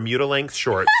and Bermuda length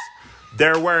shorts,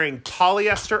 they're wearing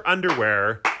polyester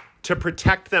underwear to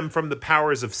protect them from the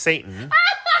powers of Satan.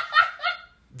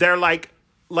 They're like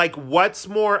what's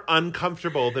more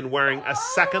uncomfortable than wearing a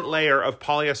second layer of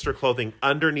polyester clothing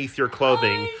underneath your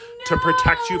clothing to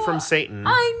protect you from Satan?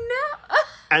 I know.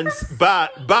 And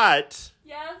but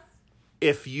Yes.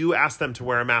 if you ask them to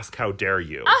wear a mask, how dare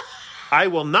you? I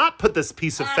will not put this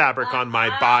piece of fabric on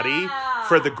my body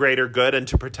for the greater good and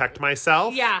to protect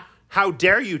myself. Yeah. How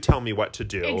dare you tell me what to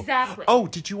do? Exactly. Oh,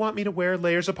 did you want me to wear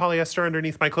layers of polyester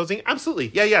underneath my clothing?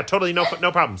 Absolutely. Yeah, totally. No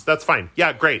problems. That's fine.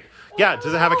 Yeah, great. Yeah,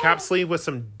 does it have a cap sleeve with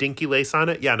some dinky lace on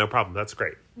it? Yeah, no problem. That's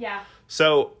great. Yeah.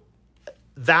 So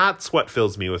that's what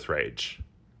fills me with rage.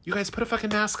 You guys put a fucking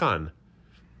mask on.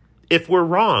 If we're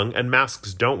wrong and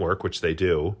masks don't work, which they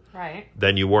do, Right.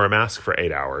 then you wore a mask for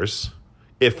 8 hours.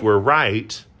 If we're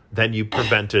right, then you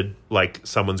prevented, like,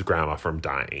 someone's grandma from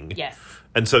dying. Yes.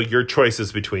 And so your choice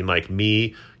is between, like,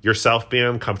 yourself being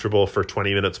uncomfortable for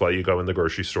 20 minutes while you go in the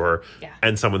grocery store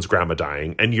and someone's grandma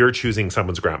dying. And you're choosing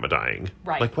someone's grandma dying.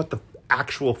 Right. Like, what the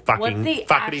actual fucking What the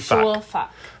fuckity actual fuck?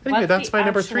 fuck? Anyway, What that's the my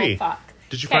number actual 3. fuck?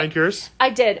 Did you Okay. find yours?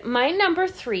 I did. My number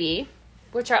 3,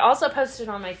 which I also posted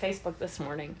on my Facebook this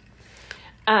morning.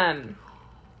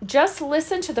 Just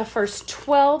listen to the first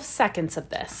 12 seconds of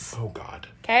this. Oh, God.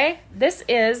 Okay? This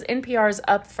is NPR's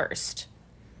Up First.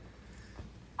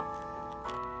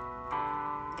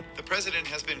 The president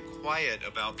has been quiet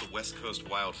about the West Coast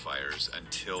wildfires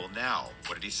until now.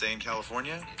 What did he say in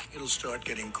California? It'll start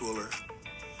getting cooler.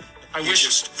 I You wish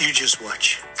just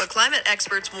watch. But climate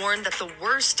experts warn that the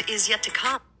worst is yet to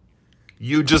come.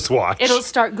 You just watch. It'll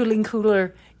start getting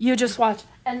cooler. You just watch.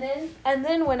 And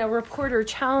then when a reporter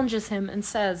challenges him and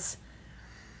says,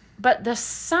 but the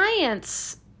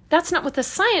science, that's not what the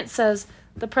science says,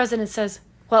 the president says,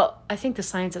 well, I think the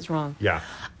science is wrong. Yeah.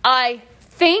 I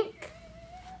think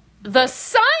the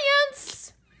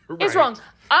science is Right. wrong.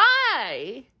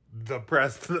 The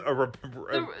press, a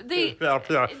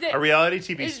reality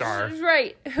TV star,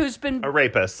 Right. Who's been, a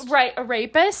rapist. right, a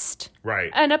rapist. Right.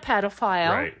 And a pedophile.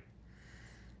 Right.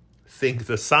 Think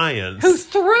the science. Who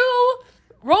threw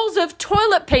rolls of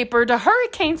toilet paper to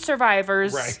hurricane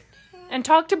survivors. Right. And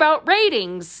talked about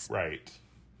ratings. Right.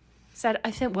 Said,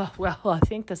 I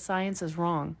think the science is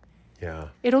wrong. Yeah.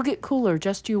 It'll get cooler,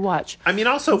 just you watch. I mean,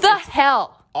 also, The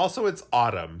hell? Also, it's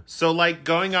autumn. So, like,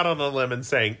 going out on a limb and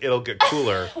saying it'll get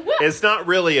cooler is not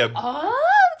really a... Oh,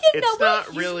 you know it's what? not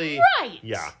He's really... right.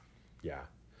 Yeah. Yeah.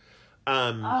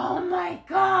 Oh, my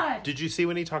God. Did you see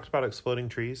when he talked about exploding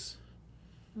trees?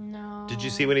 No. Did you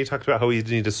see when he talked about how we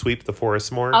need to sweep the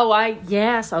forest more? Oh,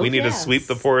 yes. Oh, we need to yes. sweep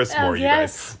the forest more, you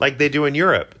yes. guys. Like they do in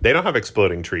Europe. They don't have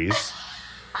exploding trees.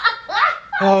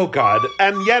 Oh, God.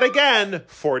 And yet again,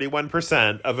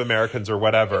 41% of Americans or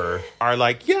whatever are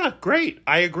like, yeah, great.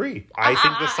 I agree. I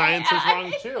think the science is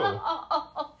wrong, too.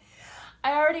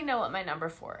 I already know what my number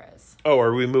 4 is. Oh,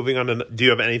 are we moving on to... Do you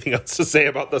have anything else to say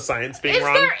about the science being Is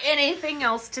wrong? there anything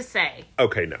else to say?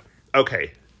 Okay, no.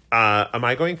 Okay. Am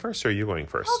I going first or are you going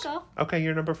first? I'll go. Okay,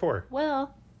 you're number 4.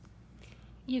 Well,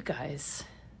 you guys.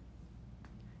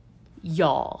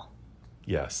 Y'all.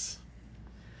 Yes.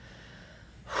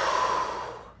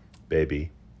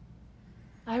 Baby.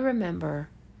 I remember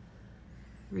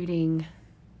reading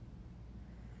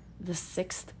the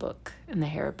 6th book in the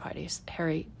Harry Potter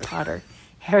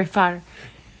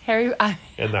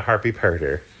And the Harpy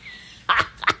Parter.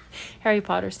 Harry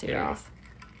Potter series. Yeah.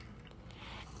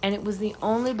 And it was the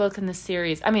only book in the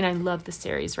series. I mean, I love the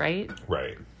series, right?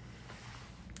 Right.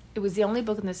 It was the only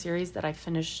book in the series that I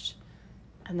finished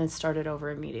and then started over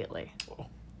immediately. Oh.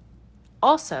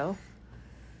 Also,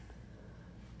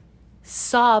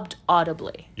 sobbed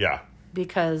audibly Yeah.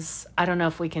 because I don't know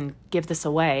if we can give this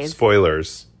away.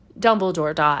 Spoilers.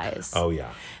 Dumbledore dies. Oh,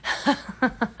 yeah.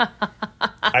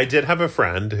 I did have a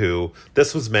friend who,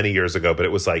 this was many years ago, but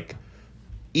it was like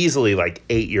easily like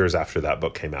 8 years after that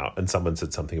book came out. And someone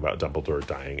said something about Dumbledore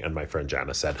dying. And my friend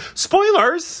Janice said,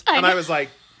 spoilers. And I was like,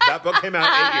 that book came out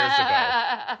 8 years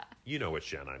ago. You know which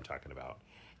Jenna I'm talking about.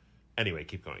 Anyway,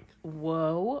 keep going.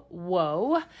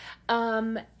 Whoa.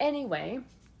 Anyway,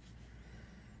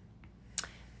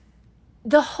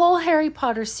 the whole Harry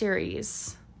Potter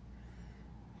series,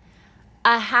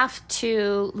 I have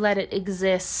to let it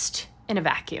exist in a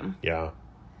vacuum. Yeah.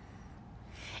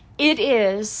 It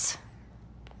is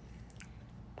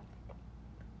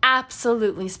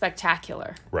absolutely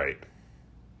spectacular. Right.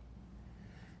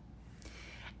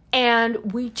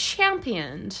 And we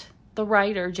championed the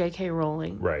writer J.K.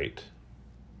 Rowling Right.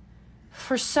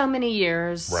 for so many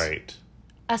years. Right.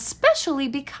 Especially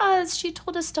because she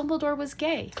told us Dumbledore was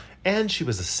gay. And she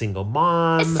was a single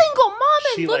mom. A single mom,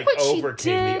 and She, look like, what she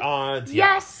overcame did. the odds.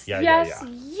 Yeah. Yes, Yeah, yes, yeah.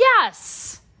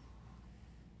 yes.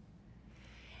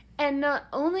 And not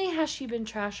only has she been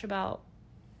trash about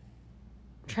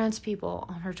trans people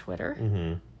on her Twitter,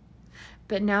 Mm-hmm.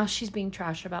 but now she's being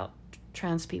trash about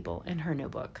trans people in her new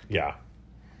book. Yeah.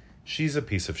 She's a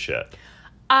piece of shit.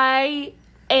 I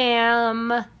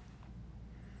am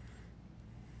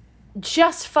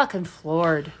just fucking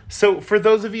floored. So for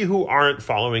those of you who aren't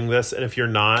following this, and if you're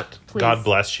not, Please. God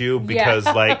bless you, because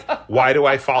like, why do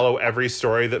I follow every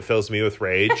story that fills me with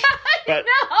rage? But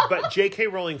J.K.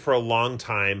 Rowling for a long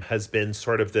time has been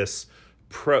sort of this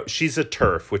she's a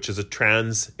TERF, which is a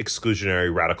trans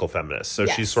exclusionary radical feminist. So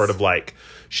Yes. she's sort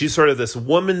of this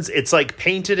woman's, it's like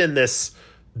painted in this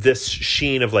this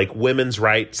sheen of like women's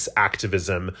rights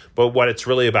activism, but what it's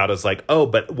really about is like, oh,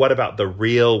 but what about the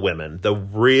real women,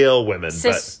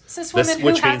 cis women who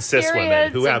which have means cis women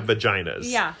periods who have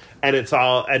vaginas. Yeah. And it's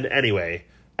all, and anyway,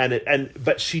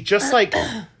 but she just like,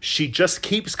 she just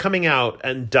keeps coming out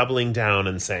and doubling down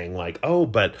and saying like, oh,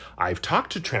 but I've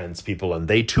talked to trans people and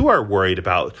they too are worried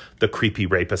about the creepy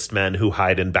rapist men who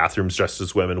hide in bathrooms dressed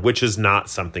as women, which is not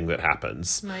something that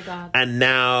happens. My God.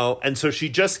 And so she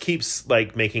just keeps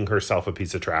like making herself a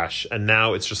piece of trash. And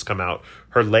now it's just come out.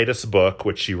 Her latest book,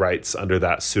 which she writes under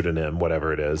that pseudonym,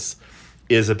 whatever it is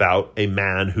about a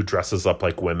man who dresses up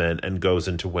like women and goes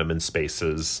into women's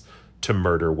spaces to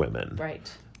murder women.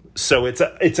 Right. So it's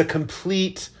a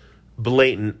complete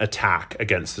blatant attack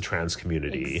against the trans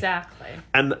community. Exactly.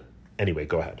 And anyway,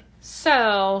 go ahead.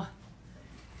 So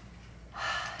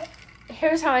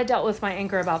here's how I dealt with my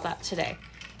anger about that today.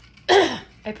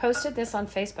 I posted this on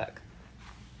Facebook.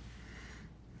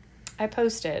 I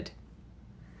posted,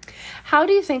 how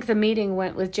do you think the meeting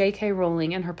went with J.K.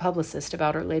 Rowling and her publicist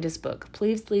about her latest book?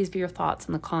 Please leave your thoughts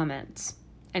in the comments.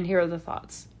 And here are the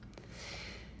thoughts.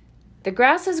 The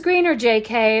grass is greener,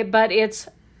 JK, but it's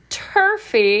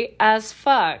turfy as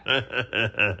fuck.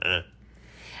 The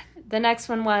next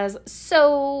one was,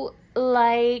 so,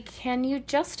 like, can you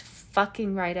just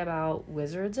fucking write about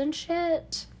wizards and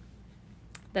shit?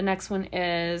 The next one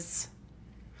is,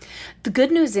 the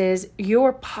good news is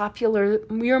you're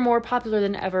more popular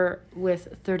than ever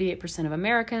with 38% of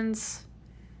Americans.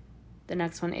 The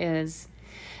next one is,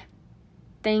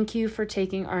 thank you for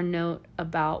taking our note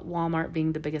about Walmart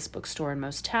being the biggest bookstore in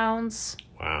most towns.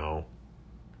 Wow.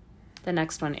 The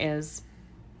next one is,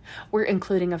 we're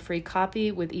including a free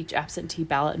copy with each absentee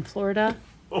ballot in Florida.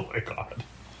 Oh my God.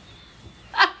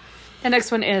 The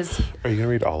next one is, are you going to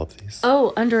read all of these?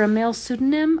 oh, under a male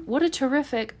pseudonym? What a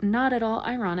terrific, not at all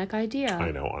ironic idea.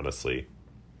 I know, honestly.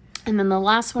 And then the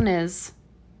last one is,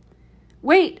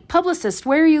 wait, publicist,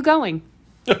 where are you going?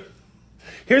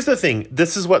 Here's the thing.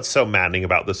 This is what's so maddening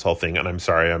about this whole thing, and I'm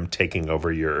sorry I'm taking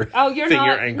over your You're thing not,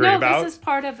 you're angry about. No, this is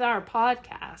part of our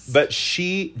podcast. But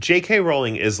J.K.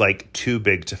 Rowling is like too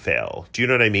big to fail. Do you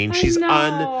know what I mean? She's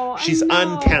I know.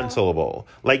 uncancelable.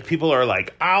 Like people are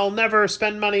like, I'll never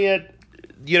spend money at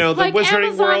the Like Wizarding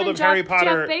Amazon World and of Harry Jeff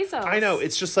Potter. Bezos. I know.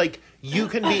 It's just like you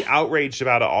can be outraged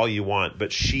about it all you want,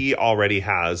 but she already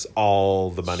has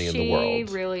all the money in the world.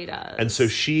 She really does. And so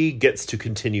she gets to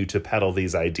continue to peddle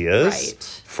these ideas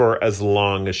Right. for as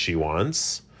long as she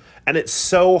wants. And it's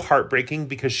so heartbreaking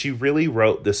because she really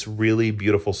wrote this really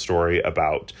beautiful story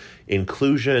about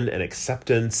inclusion and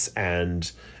acceptance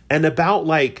and about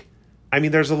like, I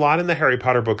mean, there's a lot in the Harry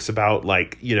Potter books about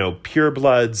like,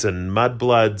 purebloods and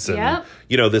mudbloods and,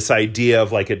 Yep. this idea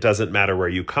of like, it doesn't matter where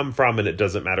you come from and it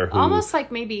doesn't matter who. Almost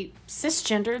like maybe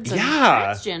cisgendered and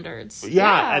Yeah. transgendered.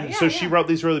 Yeah. So she wrote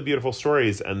these really beautiful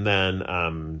stories and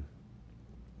then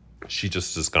she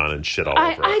just has gone and shit all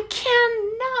over it. I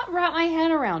cannot wrap my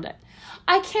head around it.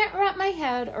 I can't wrap my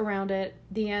head around it.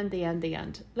 The end.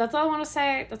 That's all I want to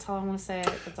say.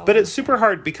 But it's super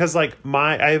hard because like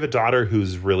I have a daughter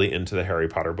who's really into the Harry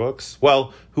Potter books.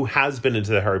 Well, who has been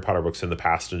into the Harry Potter books in the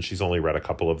past and she's only read a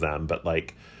couple of them, but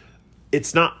like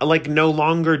it's not like no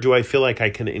longer do I feel like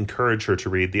I can encourage her to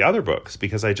read the other books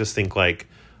because I just think like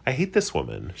I hate this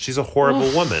woman. She's a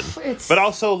horrible woman. But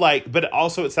also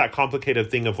it's that complicated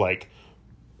thing of like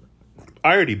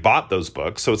I already bought those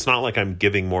books, so it's not like I'm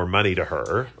giving more money to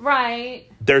her. Right.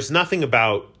 There's nothing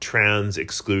about trans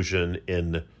exclusion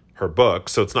in her book,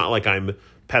 so it's not like I'm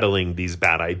peddling these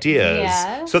bad ideas.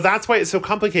 Yes. So that's why it's so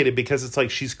complicated because it's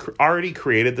like she's already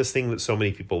created this thing that so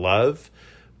many people love,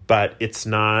 but it's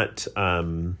not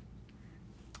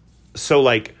so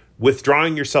like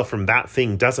withdrawing yourself from that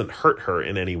thing doesn't hurt her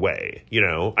in any way,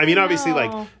 I mean, obviously,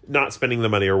 like, not spending the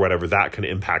money or whatever, that can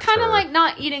impact her. Kind of like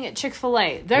not eating at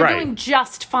Chick-fil-A. They're Right. doing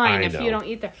just fine I if know. you don't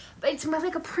eat there. But it's more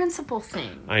like a principle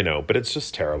thing. I know, but it's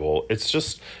just terrible. It's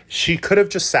just, she could have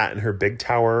just sat in her big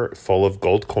tower full of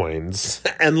gold coins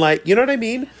and like, you know what I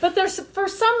mean? But for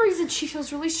some reason, she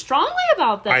feels really strongly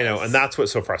about this. I know, and that's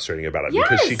what's so frustrating about it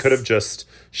because she Yes.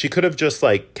 could have just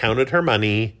like counted her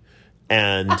money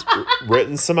and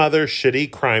written some other shitty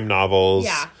crime novels.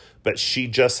 Yeah. But she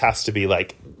just has to be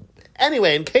like,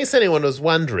 anyway, in case anyone was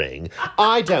wondering,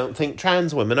 I don't think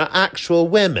trans women are actual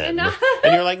women. No.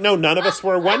 And you're like, no, none of us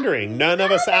were wondering. None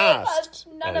of us asked.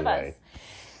 None of us.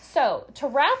 So, to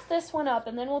wrap this one up,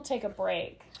 and then we'll take a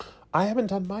break. I haven't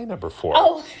done my number 4.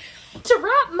 Oh, to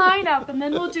wrap mine up, and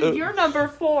then we'll do your number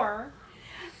 4.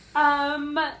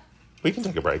 We can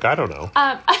take a break. I don't know.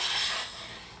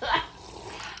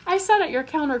 I sat at your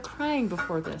counter crying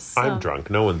before this. So. I'm drunk.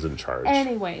 No one's in charge.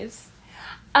 Anyways,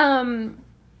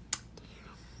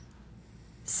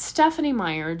 Stephanie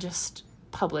Meyer just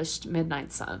published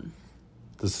Midnight Sun.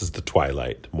 This is the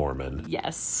Twilight Mormon.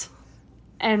 Yes.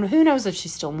 And who knows if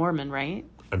she's still Mormon, right?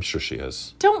 I'm sure she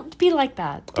is. Don't be like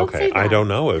that. Don't say that. I don't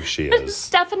know if she is.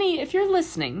 Stephanie, if you're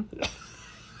listening.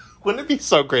 Wouldn't it be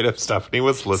so great if Stephanie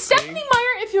was listening? Stephanie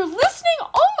Meyer, if you're listening,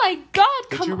 oh my God,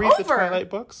 come over. Did you read the Twilight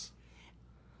books?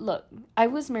 Look, I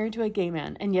was married to a gay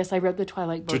man, and yes, I read the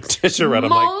Twilight books Tisha read them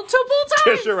multiple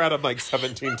times. Tisha read them like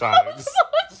 17 times.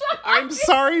 I'm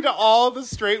sorry to all the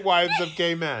straight wives of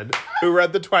gay men who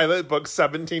read the Twilight books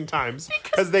 17 times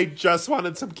because they just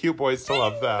wanted some cute boys to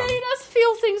love them. Made us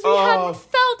feel things we hadn't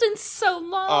felt in so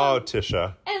long. Oh,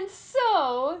 Tisha. And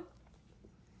so,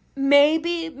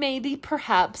 maybe,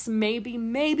 perhaps,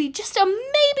 just a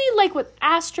maybe, like with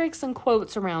asterisks and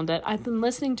quotes around it. I've been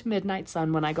listening to Midnight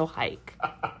Sun when I go hike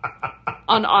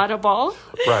on Audible.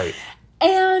 Right.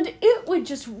 And it would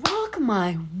just rock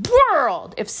my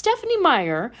world if Stephanie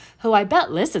Meyer, who I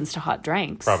bet listens to Hot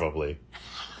Drinks. Probably.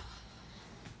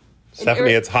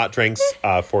 Stephanie, it's hotdrinks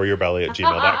for your belly at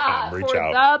gmail.com. Reach for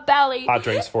out. the belly.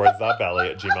 Hotdrinks for the belly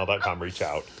at gmail.com. Reach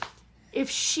out. If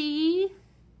she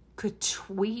could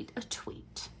tweet a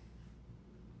tweet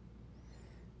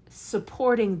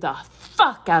supporting the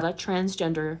fuck out of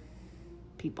transgender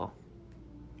people.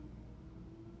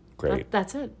 Great.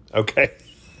 That's it. Okay.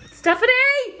 Stephanie!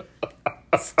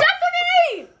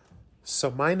 Stephanie!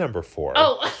 So my number 4.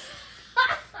 Oh.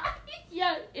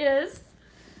 Yeah, it is.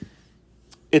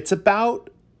 It's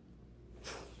about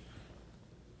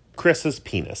Chris's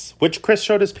penis. Which Chris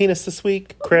showed his penis this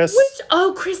week? Chris?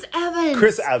 Chris Evans.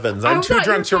 Chris Evans. I'm too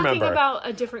drunk to remember. About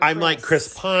a different I'm like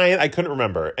Chris Pine. I couldn't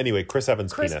remember. Anyway, Chris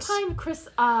Evans' Chris penis. Pine, Chris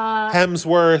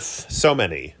Hemsworth. So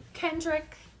many.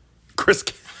 Kendrick. Chris.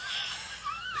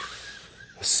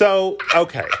 So,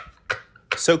 okay.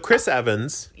 So Chris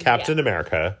Evans, Captain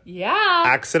America,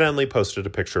 accidentally posted a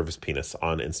picture of his penis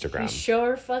on Instagram. He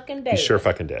sure fucking did. He sure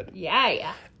fucking did.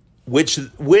 Yeah. Which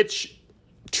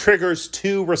triggers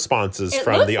 2 responses It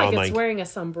from looks the like online. It's wearing a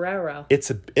sombrero. It's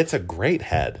a great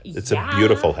head. It's a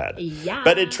beautiful head. Yeah.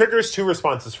 But it triggers 2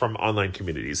 responses from online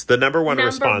communities. The number 1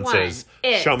 response is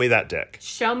show me that dick.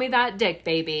 Show me that dick,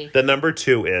 baby. The number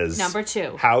 2 is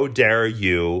two. How dare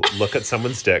you look at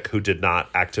someone's dick who did not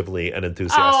actively and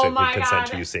enthusiastically consent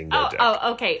to you seeing their dick.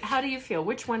 Oh, okay. How do you feel?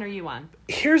 Which one are you on?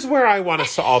 Here's where I want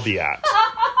us to all be at.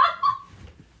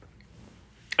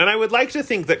 And I would like to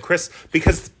think that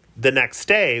because the next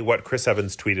day, what Chris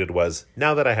Evans tweeted was,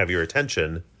 now that I have your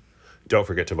attention, don't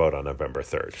forget to vote on November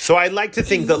 3rd. So I'd like to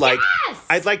think that,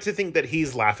 I'd like to think that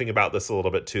he's laughing about this a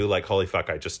little bit too. Like, holy fuck,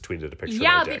 I just tweeted a picture of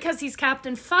my dick. Because he's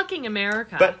Captain fucking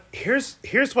America. But here's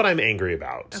what I'm angry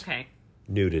about. Okay.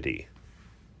 Nudity.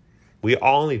 We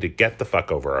all need to get the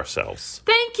fuck over ourselves.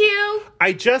 Thank you.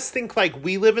 I just think,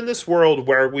 we live in this world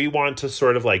where we want to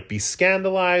sort of, be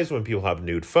scandalized when people have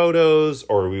nude photos,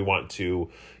 or we want to,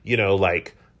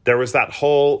 there was that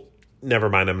whole... Never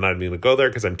mind, I'm not even going to go there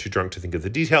because I'm too drunk to think of the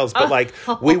details. But,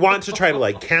 we want to try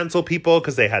to, cancel people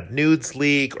because they had nudes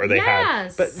leak or they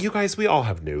had... But, you guys, we all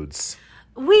have nudes.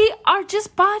 We are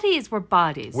just bodies. We're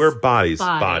bodies. We're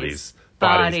bodies.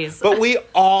 But we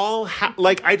all have...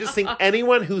 I just think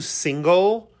anyone who's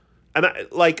single... And,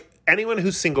 anyone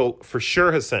who's single for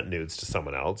sure has sent nudes to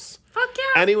someone else. Fuck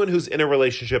yeah. Anyone who's in a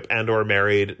relationship and or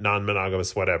married,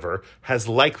 non-monogamous, whatever, has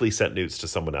likely sent nudes to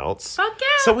someone else. Fuck yeah.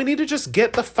 So we need to just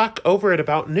get the fuck over it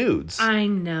about nudes. I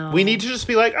know. We need to just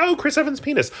be like, oh, Chris Evans'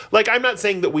 penis. I'm not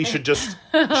saying that we should just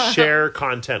share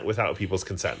content without people's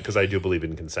consent, because I do believe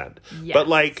in consent. Yes. But,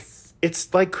 it's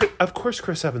of course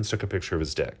Chris Evans took a picture of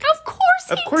his dick. Of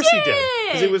course he did.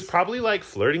 Because he was probably,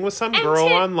 flirting with some girl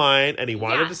online, and he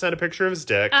wanted to send a picture of his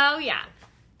dick. Oh, yeah.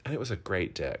 And it was a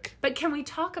great dick. But can we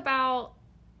talk about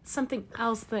something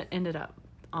else that ended up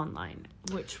online,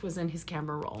 which was in his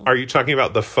camera roll? Are you talking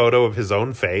about the photo of his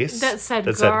own face? That said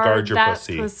guard your that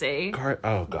pussy.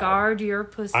 Oh, God. Guard your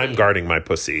pussy. I'm guarding my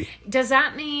pussy. Does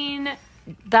that mean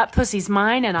that pussy's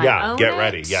mine and I own get it?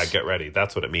 ready. Yeah, get ready.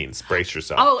 That's what it means. Brace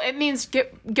yourself. Oh, it means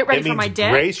get ready for my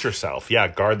dick? Brace yourself. Yeah,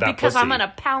 guard that because pussy. I'm going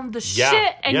to pound the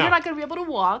shit and you're not going to be able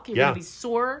to walk. You're going to be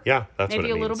sore. Yeah, that's maybe what it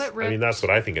means. Maybe a little bit ripped. That's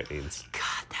what I think it means.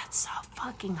 God, that's so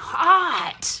fucking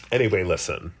hot. Anyway,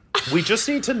 listen. We just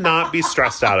need to not be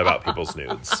stressed out about people's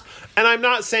nudes. And I'm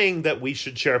not saying that we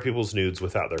should share people's nudes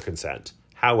without their consent.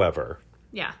 However,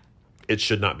 it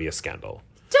should not be a scandal.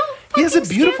 He has a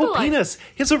beautiful penis.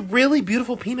 He has a really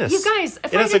beautiful penis. You guys,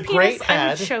 if I had a penis, I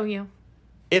would show you.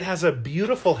 It has a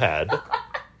beautiful head.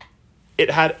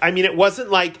 It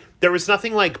wasn't there was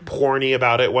nothing porny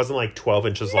about it. It wasn't 12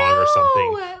 inches long or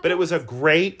something. But it was a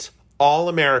great, all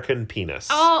American penis.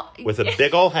 Oh, with a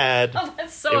big old head. Oh,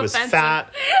 that's so It was offensive.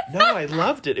 fat. No, I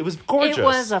loved it. It was gorgeous. It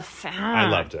was a fact. I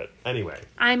loved it. Anyway.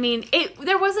 I mean,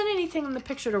 there wasn't anything in the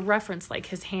picture to reference, like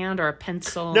his hand or a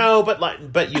pencil. No,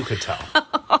 but you could tell.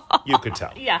 You could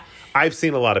tell. Yeah. I've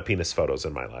seen a lot of penis photos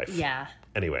in my life. Yeah.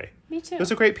 Anyway. Me too. It was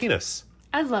a great penis.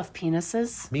 I love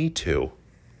penises. Me too.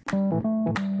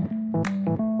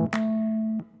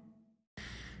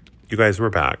 You guys, we're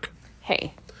back.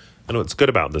 Hey. And what's good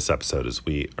about this episode is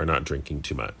we are not drinking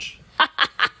too much.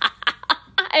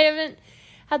 I haven't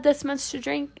had this much to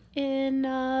drink in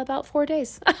about 4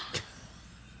 days. Do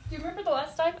you remember the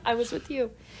last time I was with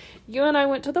you? You and I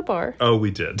went to the bar. Oh,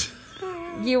 we did.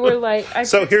 You were like,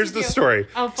 So here's the story.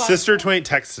 Oh, fuck. Sister Twain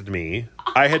texted me.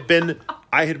 I had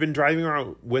been driving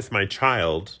around with my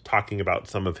child talking about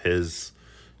some of his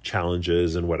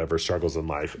challenges and whatever struggles in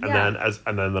life. And Yeah.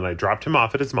 then I dropped him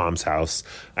off at his mom's house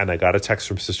and I got a text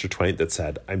from Sister Twain that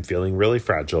said, "I'm feeling really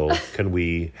fragile. Can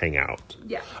we hang out?"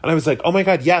 Yeah. And I was like, "Oh my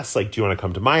God, yes. Like, do you want to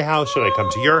come to my house? Should I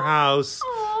come to your house?"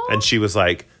 And she was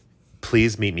like,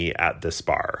 "Please meet me at this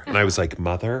bar." And I was like,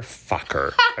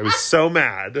 motherfucker. I was so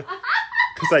mad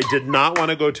because I did not want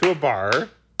to go to a bar.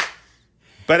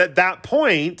 But at that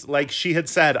point, like she had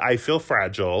said, I feel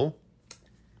fragile.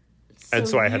 And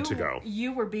so I had to go.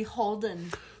 You were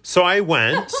beholden. So I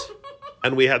went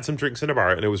and we had some drinks in a bar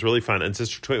and it was really fun. And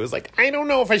Sister Twain was like, "I don't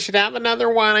know if I should have another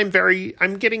one.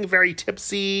 I'm getting very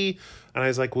tipsy." And I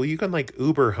was like, "Well, you can like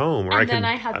Uber home or And then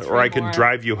I had I three can more.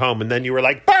 drive you home." And then you were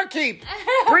like, "Barkeep,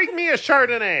 bring me a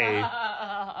Chardonnay."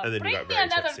 And then Bring you got me very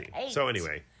another tipsy. pint. So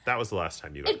anyway, that was the last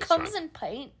time you got It this comes drunk. in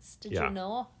pints. Did Yeah. you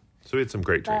know? So we had some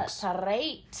great drinks. That's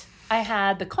right. I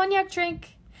had the cognac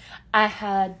drink. I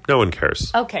had... No one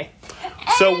cares. Okay.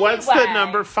 So what's the Anyway.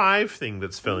 number 5 thing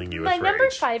that's filling you with My rage? number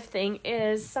 5 thing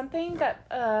is something that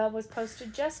was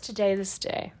posted just today, this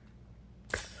day.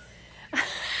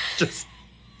 Just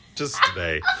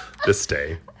today. This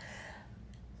day.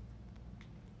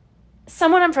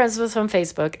 Someone I'm friends with on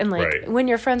Facebook, and like Right. when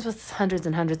you're friends with hundreds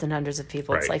and hundreds and hundreds of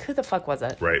people, it's Right. like, who the fuck was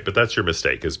it? Right, but that's your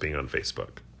mistake is being on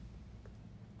Facebook.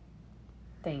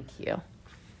 Thank you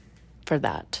for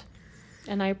that.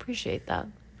 And I appreciate that.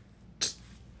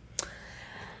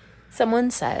 Someone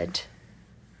said,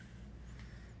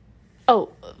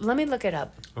 oh, let me look it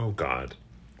up. Oh God.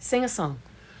 Sing a song.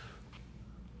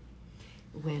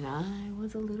 When I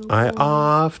was a little I boy.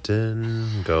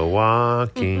 often go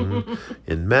walking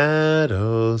in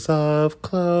meadows of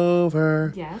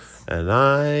clover. Yes. And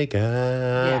I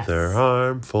gather Yes.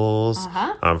 armfuls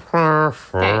Uh-huh. of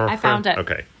Okay, I found it.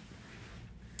 Okay.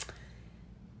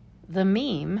 The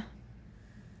meme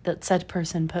that said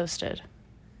person posted.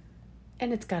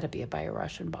 And it's got to be by a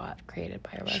Russian bot, created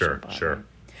by a Russian Sure, bot. sure. right?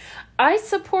 I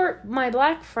support my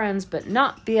black friends, but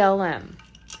not BLM.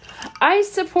 I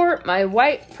support my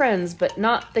white friends, but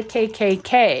not the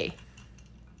KKK.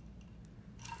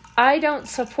 I don't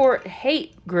support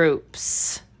hate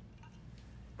groups.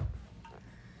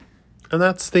 And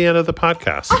that's the end of the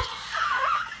podcast.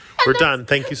 We're done.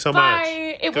 Thank you so much.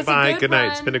 Bye. It was Goodbye. a good night.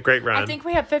 run. It's been a great run. I think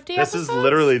we have 50 this episodes. is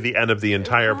literally the end of the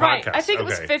entire right. podcast. I think it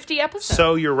was Okay. 50 episodes.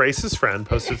 So your racist friend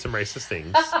posted some racist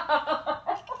things.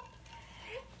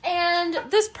 And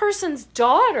this person's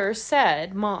daughter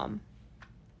said, "Mom,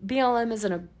 BLM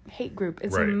isn't a hate group,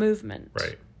 it's a Right. movement."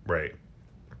 Right.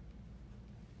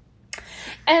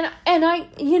 And I,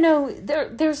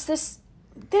 there's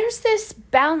this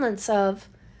balance of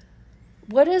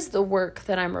what is the work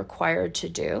that I'm required to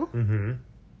do? Mm-hmm.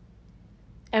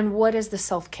 And what is the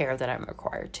self-care that I'm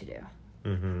required to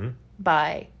do?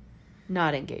 By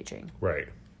not engaging. Right.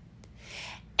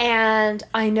 And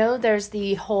I know there's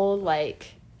the whole,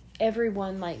 like,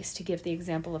 everyone likes to give the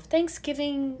example of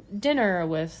Thanksgiving dinner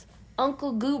with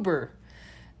Uncle Goober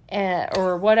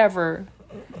or whatever,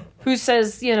 who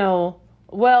says,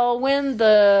 well, when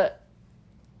the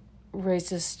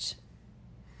racist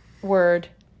word,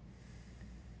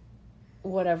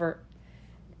 whatever,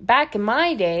 back in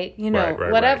my day,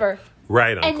 Right, whatever.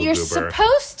 Right, Uncle And you're Goober.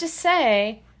 supposed to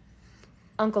say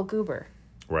Uncle Goober.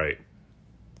 Right.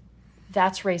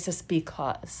 That's racist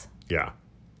because... Yeah.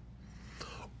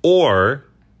 Or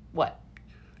What?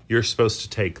 you're supposed to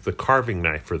take the carving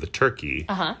knife for the turkey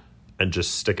and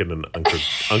just stick it in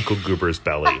Uncle Goober's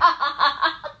belly.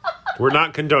 We're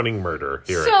not condoning murder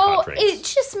here at So Hot Drinks. it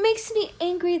just makes me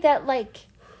angry that, like,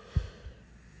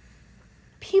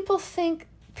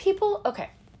 okay.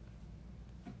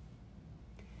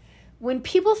 When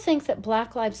people think that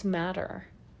Black Lives Matter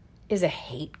is a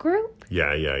hate group,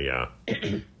 Yeah.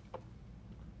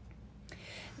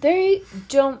 they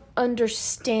don't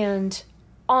understand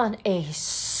on a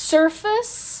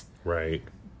surface Right.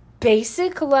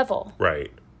 basic level,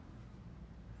 Right.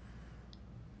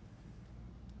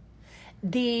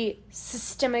 the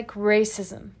systemic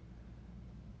racism.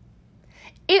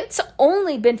 It's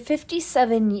only been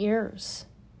 57 years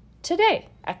today,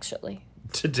 actually.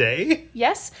 Today?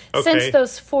 Yes, Okay. since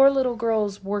those 4 little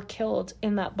girls were killed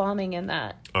in that bombing in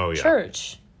that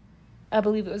church. I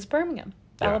believe it was Birmingham,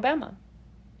 Alabama.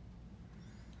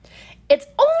 It's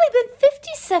only been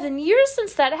 57 years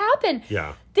since that happened.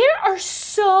 Yeah. There are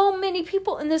so many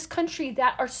people in this country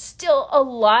that are still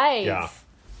alive. Yeah.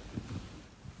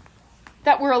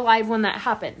 That were alive when that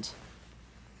happened.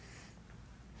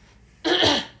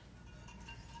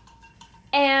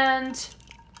 And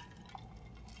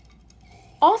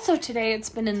also today it's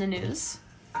been in the news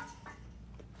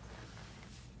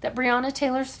that Breonna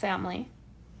Taylor's family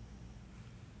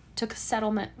took a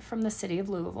settlement from the city of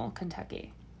Louisville,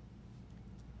 Kentucky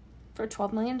for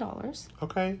 $12 million.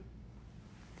 Okay.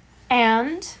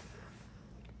 And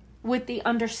with the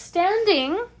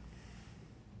understanding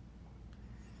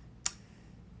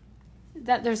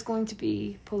that there's going to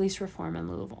be police reform in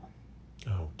Louisville.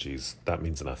 Oh, geez. That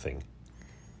means nothing.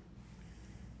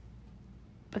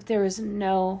 But there is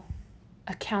no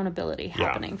accountability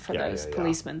happening for those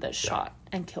policemen that shot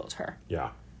and killed her.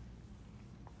 Yeah.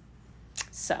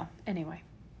 So, anyway.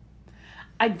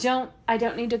 I don't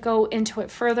need to go into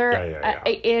it further.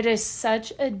 It is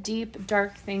such a deep,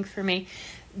 dark thing for me.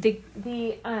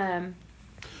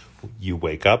 You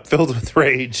wake up filled with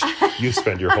rage. You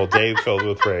spend your whole day filled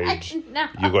with rage. No.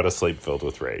 You go to sleep filled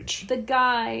with rage. The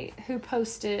guy who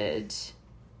posted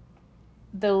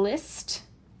the list,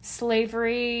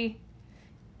 slavery,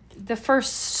 the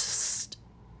first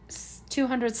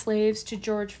 200 slaves to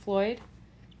George Floyd.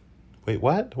 Wait,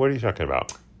 what? What are you talking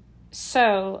about?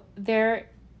 So there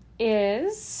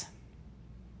is.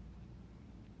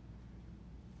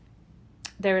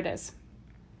 There it is.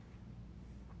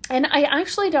 And I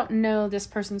actually don't know this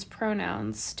person's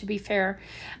pronouns, to be fair,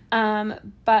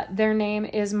 but their name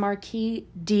is Marquis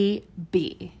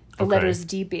DB. The letters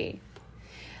DB.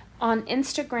 On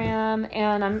Instagram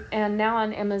and now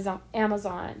on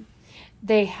Amazon,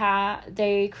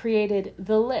 they created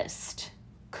the list,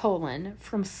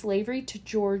 from slavery to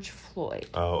George Floyd.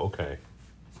 Oh, okay.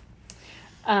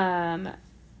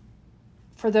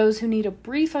 For those who need a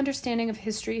brief understanding of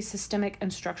history, systemic,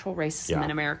 and structural racism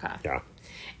in America. Yeah.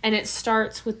 And it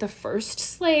starts with the first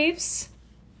slaves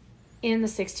in the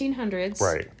 1600s.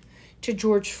 Right. To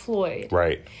George Floyd.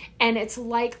 Right. And it's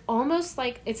almost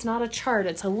like it's not a chart,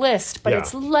 it's a list, but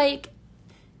it's like,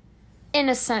 in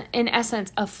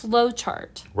essence, a flow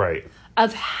chart. Right.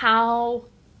 Of how,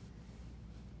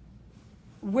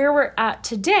 where we're at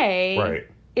today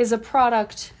is a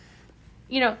product,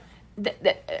 of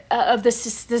the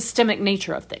systemic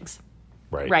nature of things.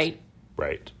 Right. Right.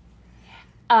 Right.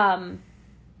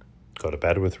 Go to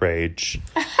bed with rage.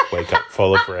 Wake up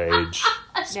full of rage.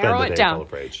 Spend Narrow the it day down. full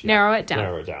of rage. Narrow it down.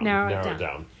 Narrow it down. Narrow it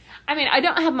down. I mean, I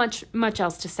don't have much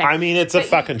else to say. I mean, it's a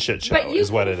fucking shit show,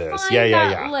 is what it is.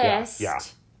 Yeah. List. Yeah.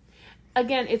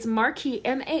 Again, it's Marquis,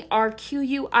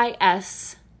 Marquis,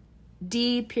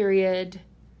 D period,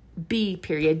 B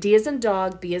period. D as in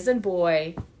dog, B as in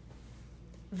boy.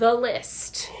 The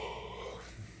list.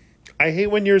 I hate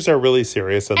when yours are really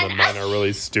serious and then mine are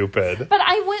really stupid. But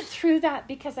I went through that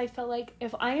because I felt like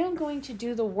if I am going to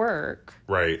do the work,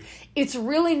 right, it's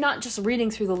really not just reading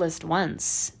through the list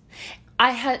once.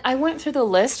 I went through the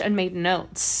list and made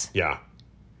notes. Yeah.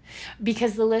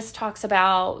 Because the list talks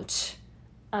about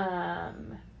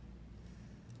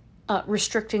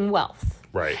restricting wealth.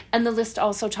 Right. And the list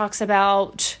also talks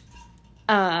about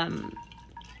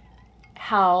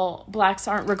how blacks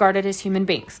aren't regarded as human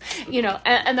beings,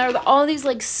 and there are all these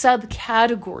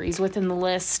subcategories within the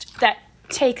list that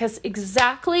take us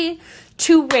exactly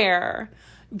to where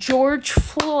George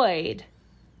Floyd,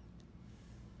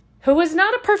 who was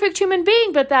not a perfect human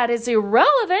being, but that is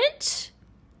irrelevant,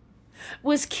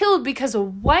 was killed because a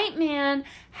white man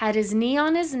had his knee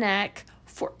on his neck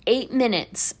for 8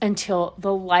 minutes until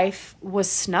the life was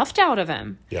snuffed out of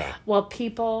him. Yeah. While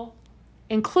people,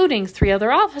 including 3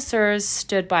 other officers,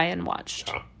 stood by and watched.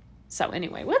 Yeah. So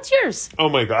anyway, what's yours? Oh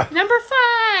my God. Number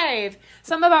 5.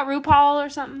 Something about RuPaul or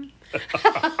something?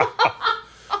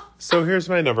 So here's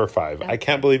my number 5. I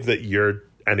can't believe that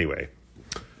anyway.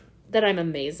 That I'm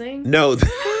amazing? No,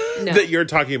 that you're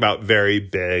talking about very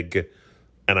big,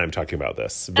 and I'm talking about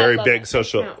this. Very big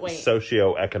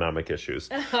socioeconomic issues.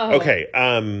 Oh. Okay,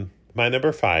 my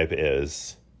number 5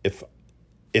 is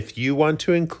if you want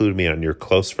to include me on your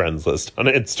close friends list on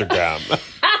Instagram,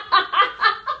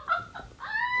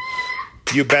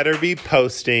 you better be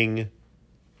posting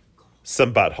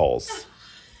some buttholes.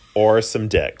 or some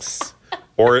dicks.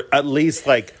 Or at least,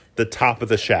 like, the top of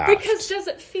the shaft. Because does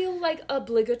it feel like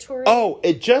obligatory? Oh,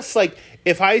 it just, like,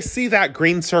 if I see that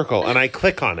green circle and I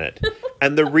click on it,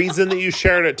 and the reason that you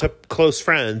shared it to close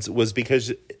friends was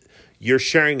because you're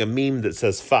sharing a meme that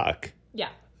says fuck. Yeah.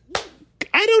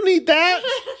 I don't need that.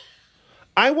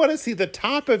 I want to see the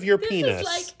top of your penis. Is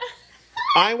like...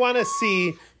 I want to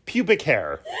see pubic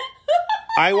hair.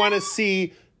 I want to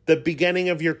see the beginning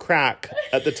of your crack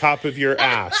at the top of your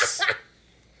ass.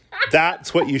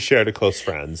 That's what you share to close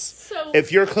friends. So...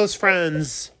 If your close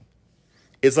friends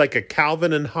is like a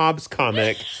Calvin and Hobbes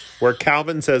comic where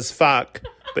Calvin says fuck,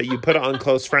 but you put it on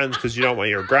close friends because you don't want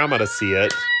your grandma to see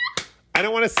it, I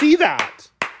don't want to see that.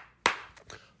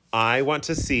 I want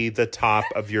to see the top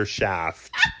of your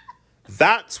shaft.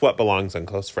 That's what belongs on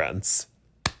close friends.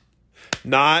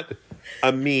 Not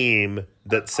a meme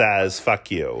that says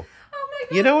fuck you. Oh my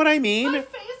God. You know what I mean? My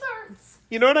face hurts.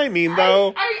 You know what I mean,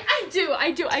 though?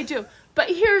 I do. But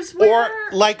here's where...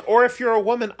 Or if you're a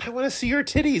woman, I want to see your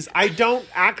titties. I don't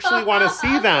actually want to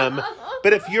see them.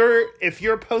 But if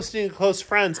you're posting to close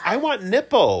friends, I want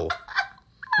nipple.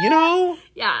 You know?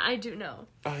 Yeah, I do know.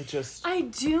 I do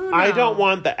know. I don't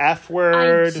want the F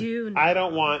word. I do know. I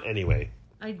don't want... Anyway.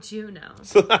 I do know.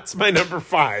 So that's my number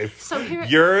 5. So here...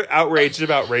 You're outraged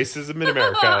about racism in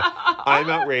America. I'm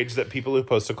outraged that people who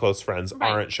post to close friends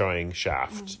aren't showing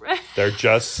shaft. They're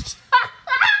just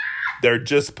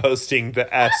posting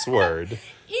the S word.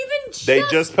 They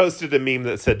just posted a meme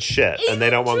that said shit, and they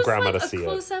don't want grandma to see it. A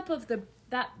close-up of the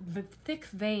thick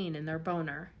vein in their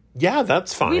boner. Yeah,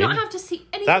 that's fine. We don't have to see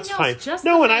anything else. That's fine. Just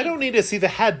no, and I don't need to see the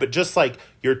head, but just like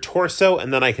your torso,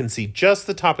 and then I can see just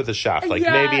the top of the shaft, like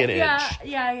maybe an inch.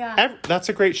 Yeah. That's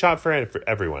a great shot for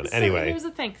everyone. So anyway, here's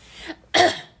the thing.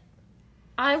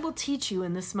 I will teach you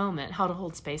in this moment how to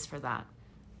hold space for that.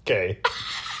 Okay.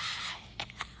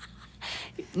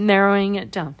 Narrowing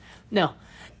it down. No.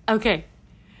 Okay.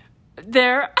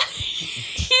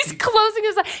 He's closing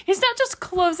his eyes. He's not just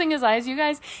closing his eyes, you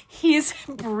guys. He's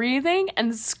breathing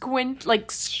and squinting. Like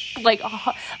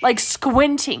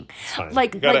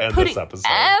putting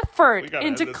effort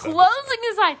into closing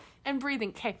his eye and breathing.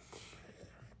 Okay.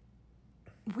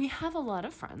 We have a lot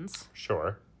of friends.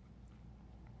 Sure.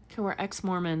 Who are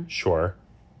ex-Mormon. Sure.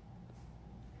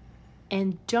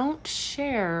 And don't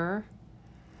share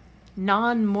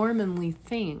non-Mormonly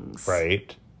things.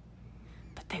 Right.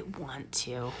 They want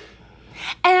to.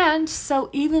 And so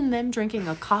even them drinking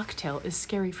a cocktail is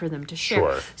scary for them to share.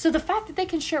 Sure. So the fact that they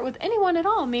can share it with anyone at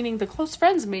all, meaning the close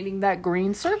friends, meaning that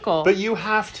green circle. But you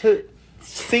have to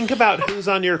think about who's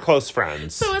on your close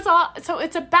friends. So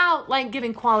it's about like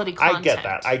giving quality content.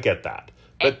 I get that.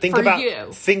 But think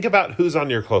about who's on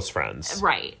your close friends.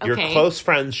 Right. Okay. Your close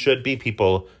friends should be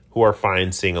people who are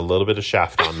fine seeing a little bit of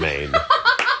shaft on Maine.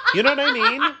 You know what I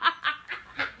mean?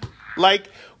 Like,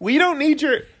 we don't need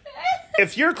your...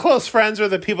 If your close friends are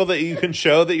the people that you can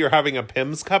show that you're having a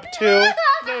Pimm's cup to,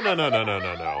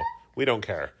 no. We don't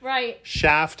care. Right.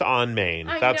 Shaft on Maine.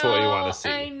 That's what we want to see.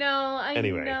 I know.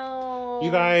 Anyway,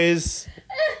 you guys,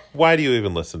 why do you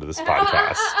even listen to this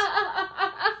podcast?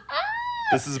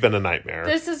 This has been a nightmare.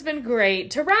 This has been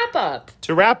great. To wrap up.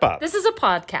 This is a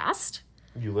podcast.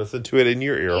 You listen to it in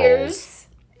your ear holes.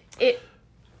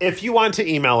 If you want to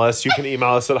email us, you can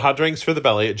email us at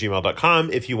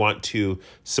hotdrinksforthebelly@gmail.com. If you want to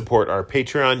support our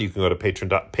Patreon, you can go to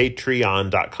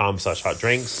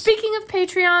patreon.com/hotdrinks. Speaking of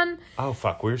Patreon... Oh,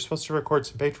 fuck. We were supposed to record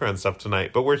some Patreon stuff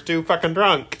tonight, but we're too fucking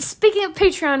drunk. Speaking of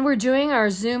Patreon, we're doing our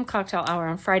Zoom cocktail hour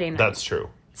on Friday night. That's true.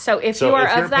 So if you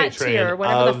are of that tier,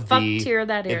 whatever the fuck tier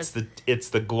that is. It's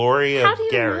the glory of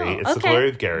Gary. It's the glory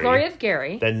of Gary. Glory of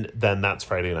Gary. Then that's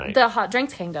Friday night. The Hot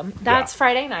Drinks Kingdom. That's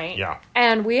Friday night. Yeah.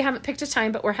 And we haven't picked a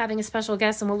time, but we're having a special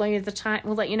guest, and we'll let you the time.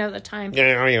 We'll let you know the time.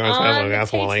 Yeah, a special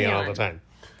guest. We'll let you know the time.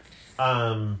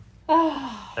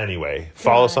 Anyway,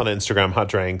 follow us on Instagram, Hot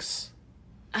Drinks.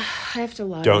 I have to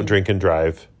log in. Don't drink and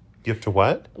drive. You have to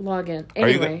what? Log in.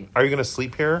 Anyway. Are you going to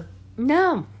sleep here?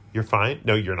 No. You're fine?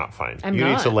 No, you're not fine. You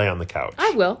need to lay on the couch.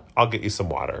 I will. I'll get you some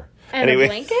water. And a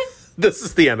blanket? This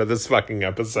is the end of this fucking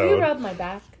episode. Will you rub my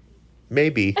back?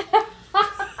 Maybe.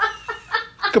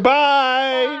 Goodbye.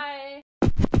 Bye.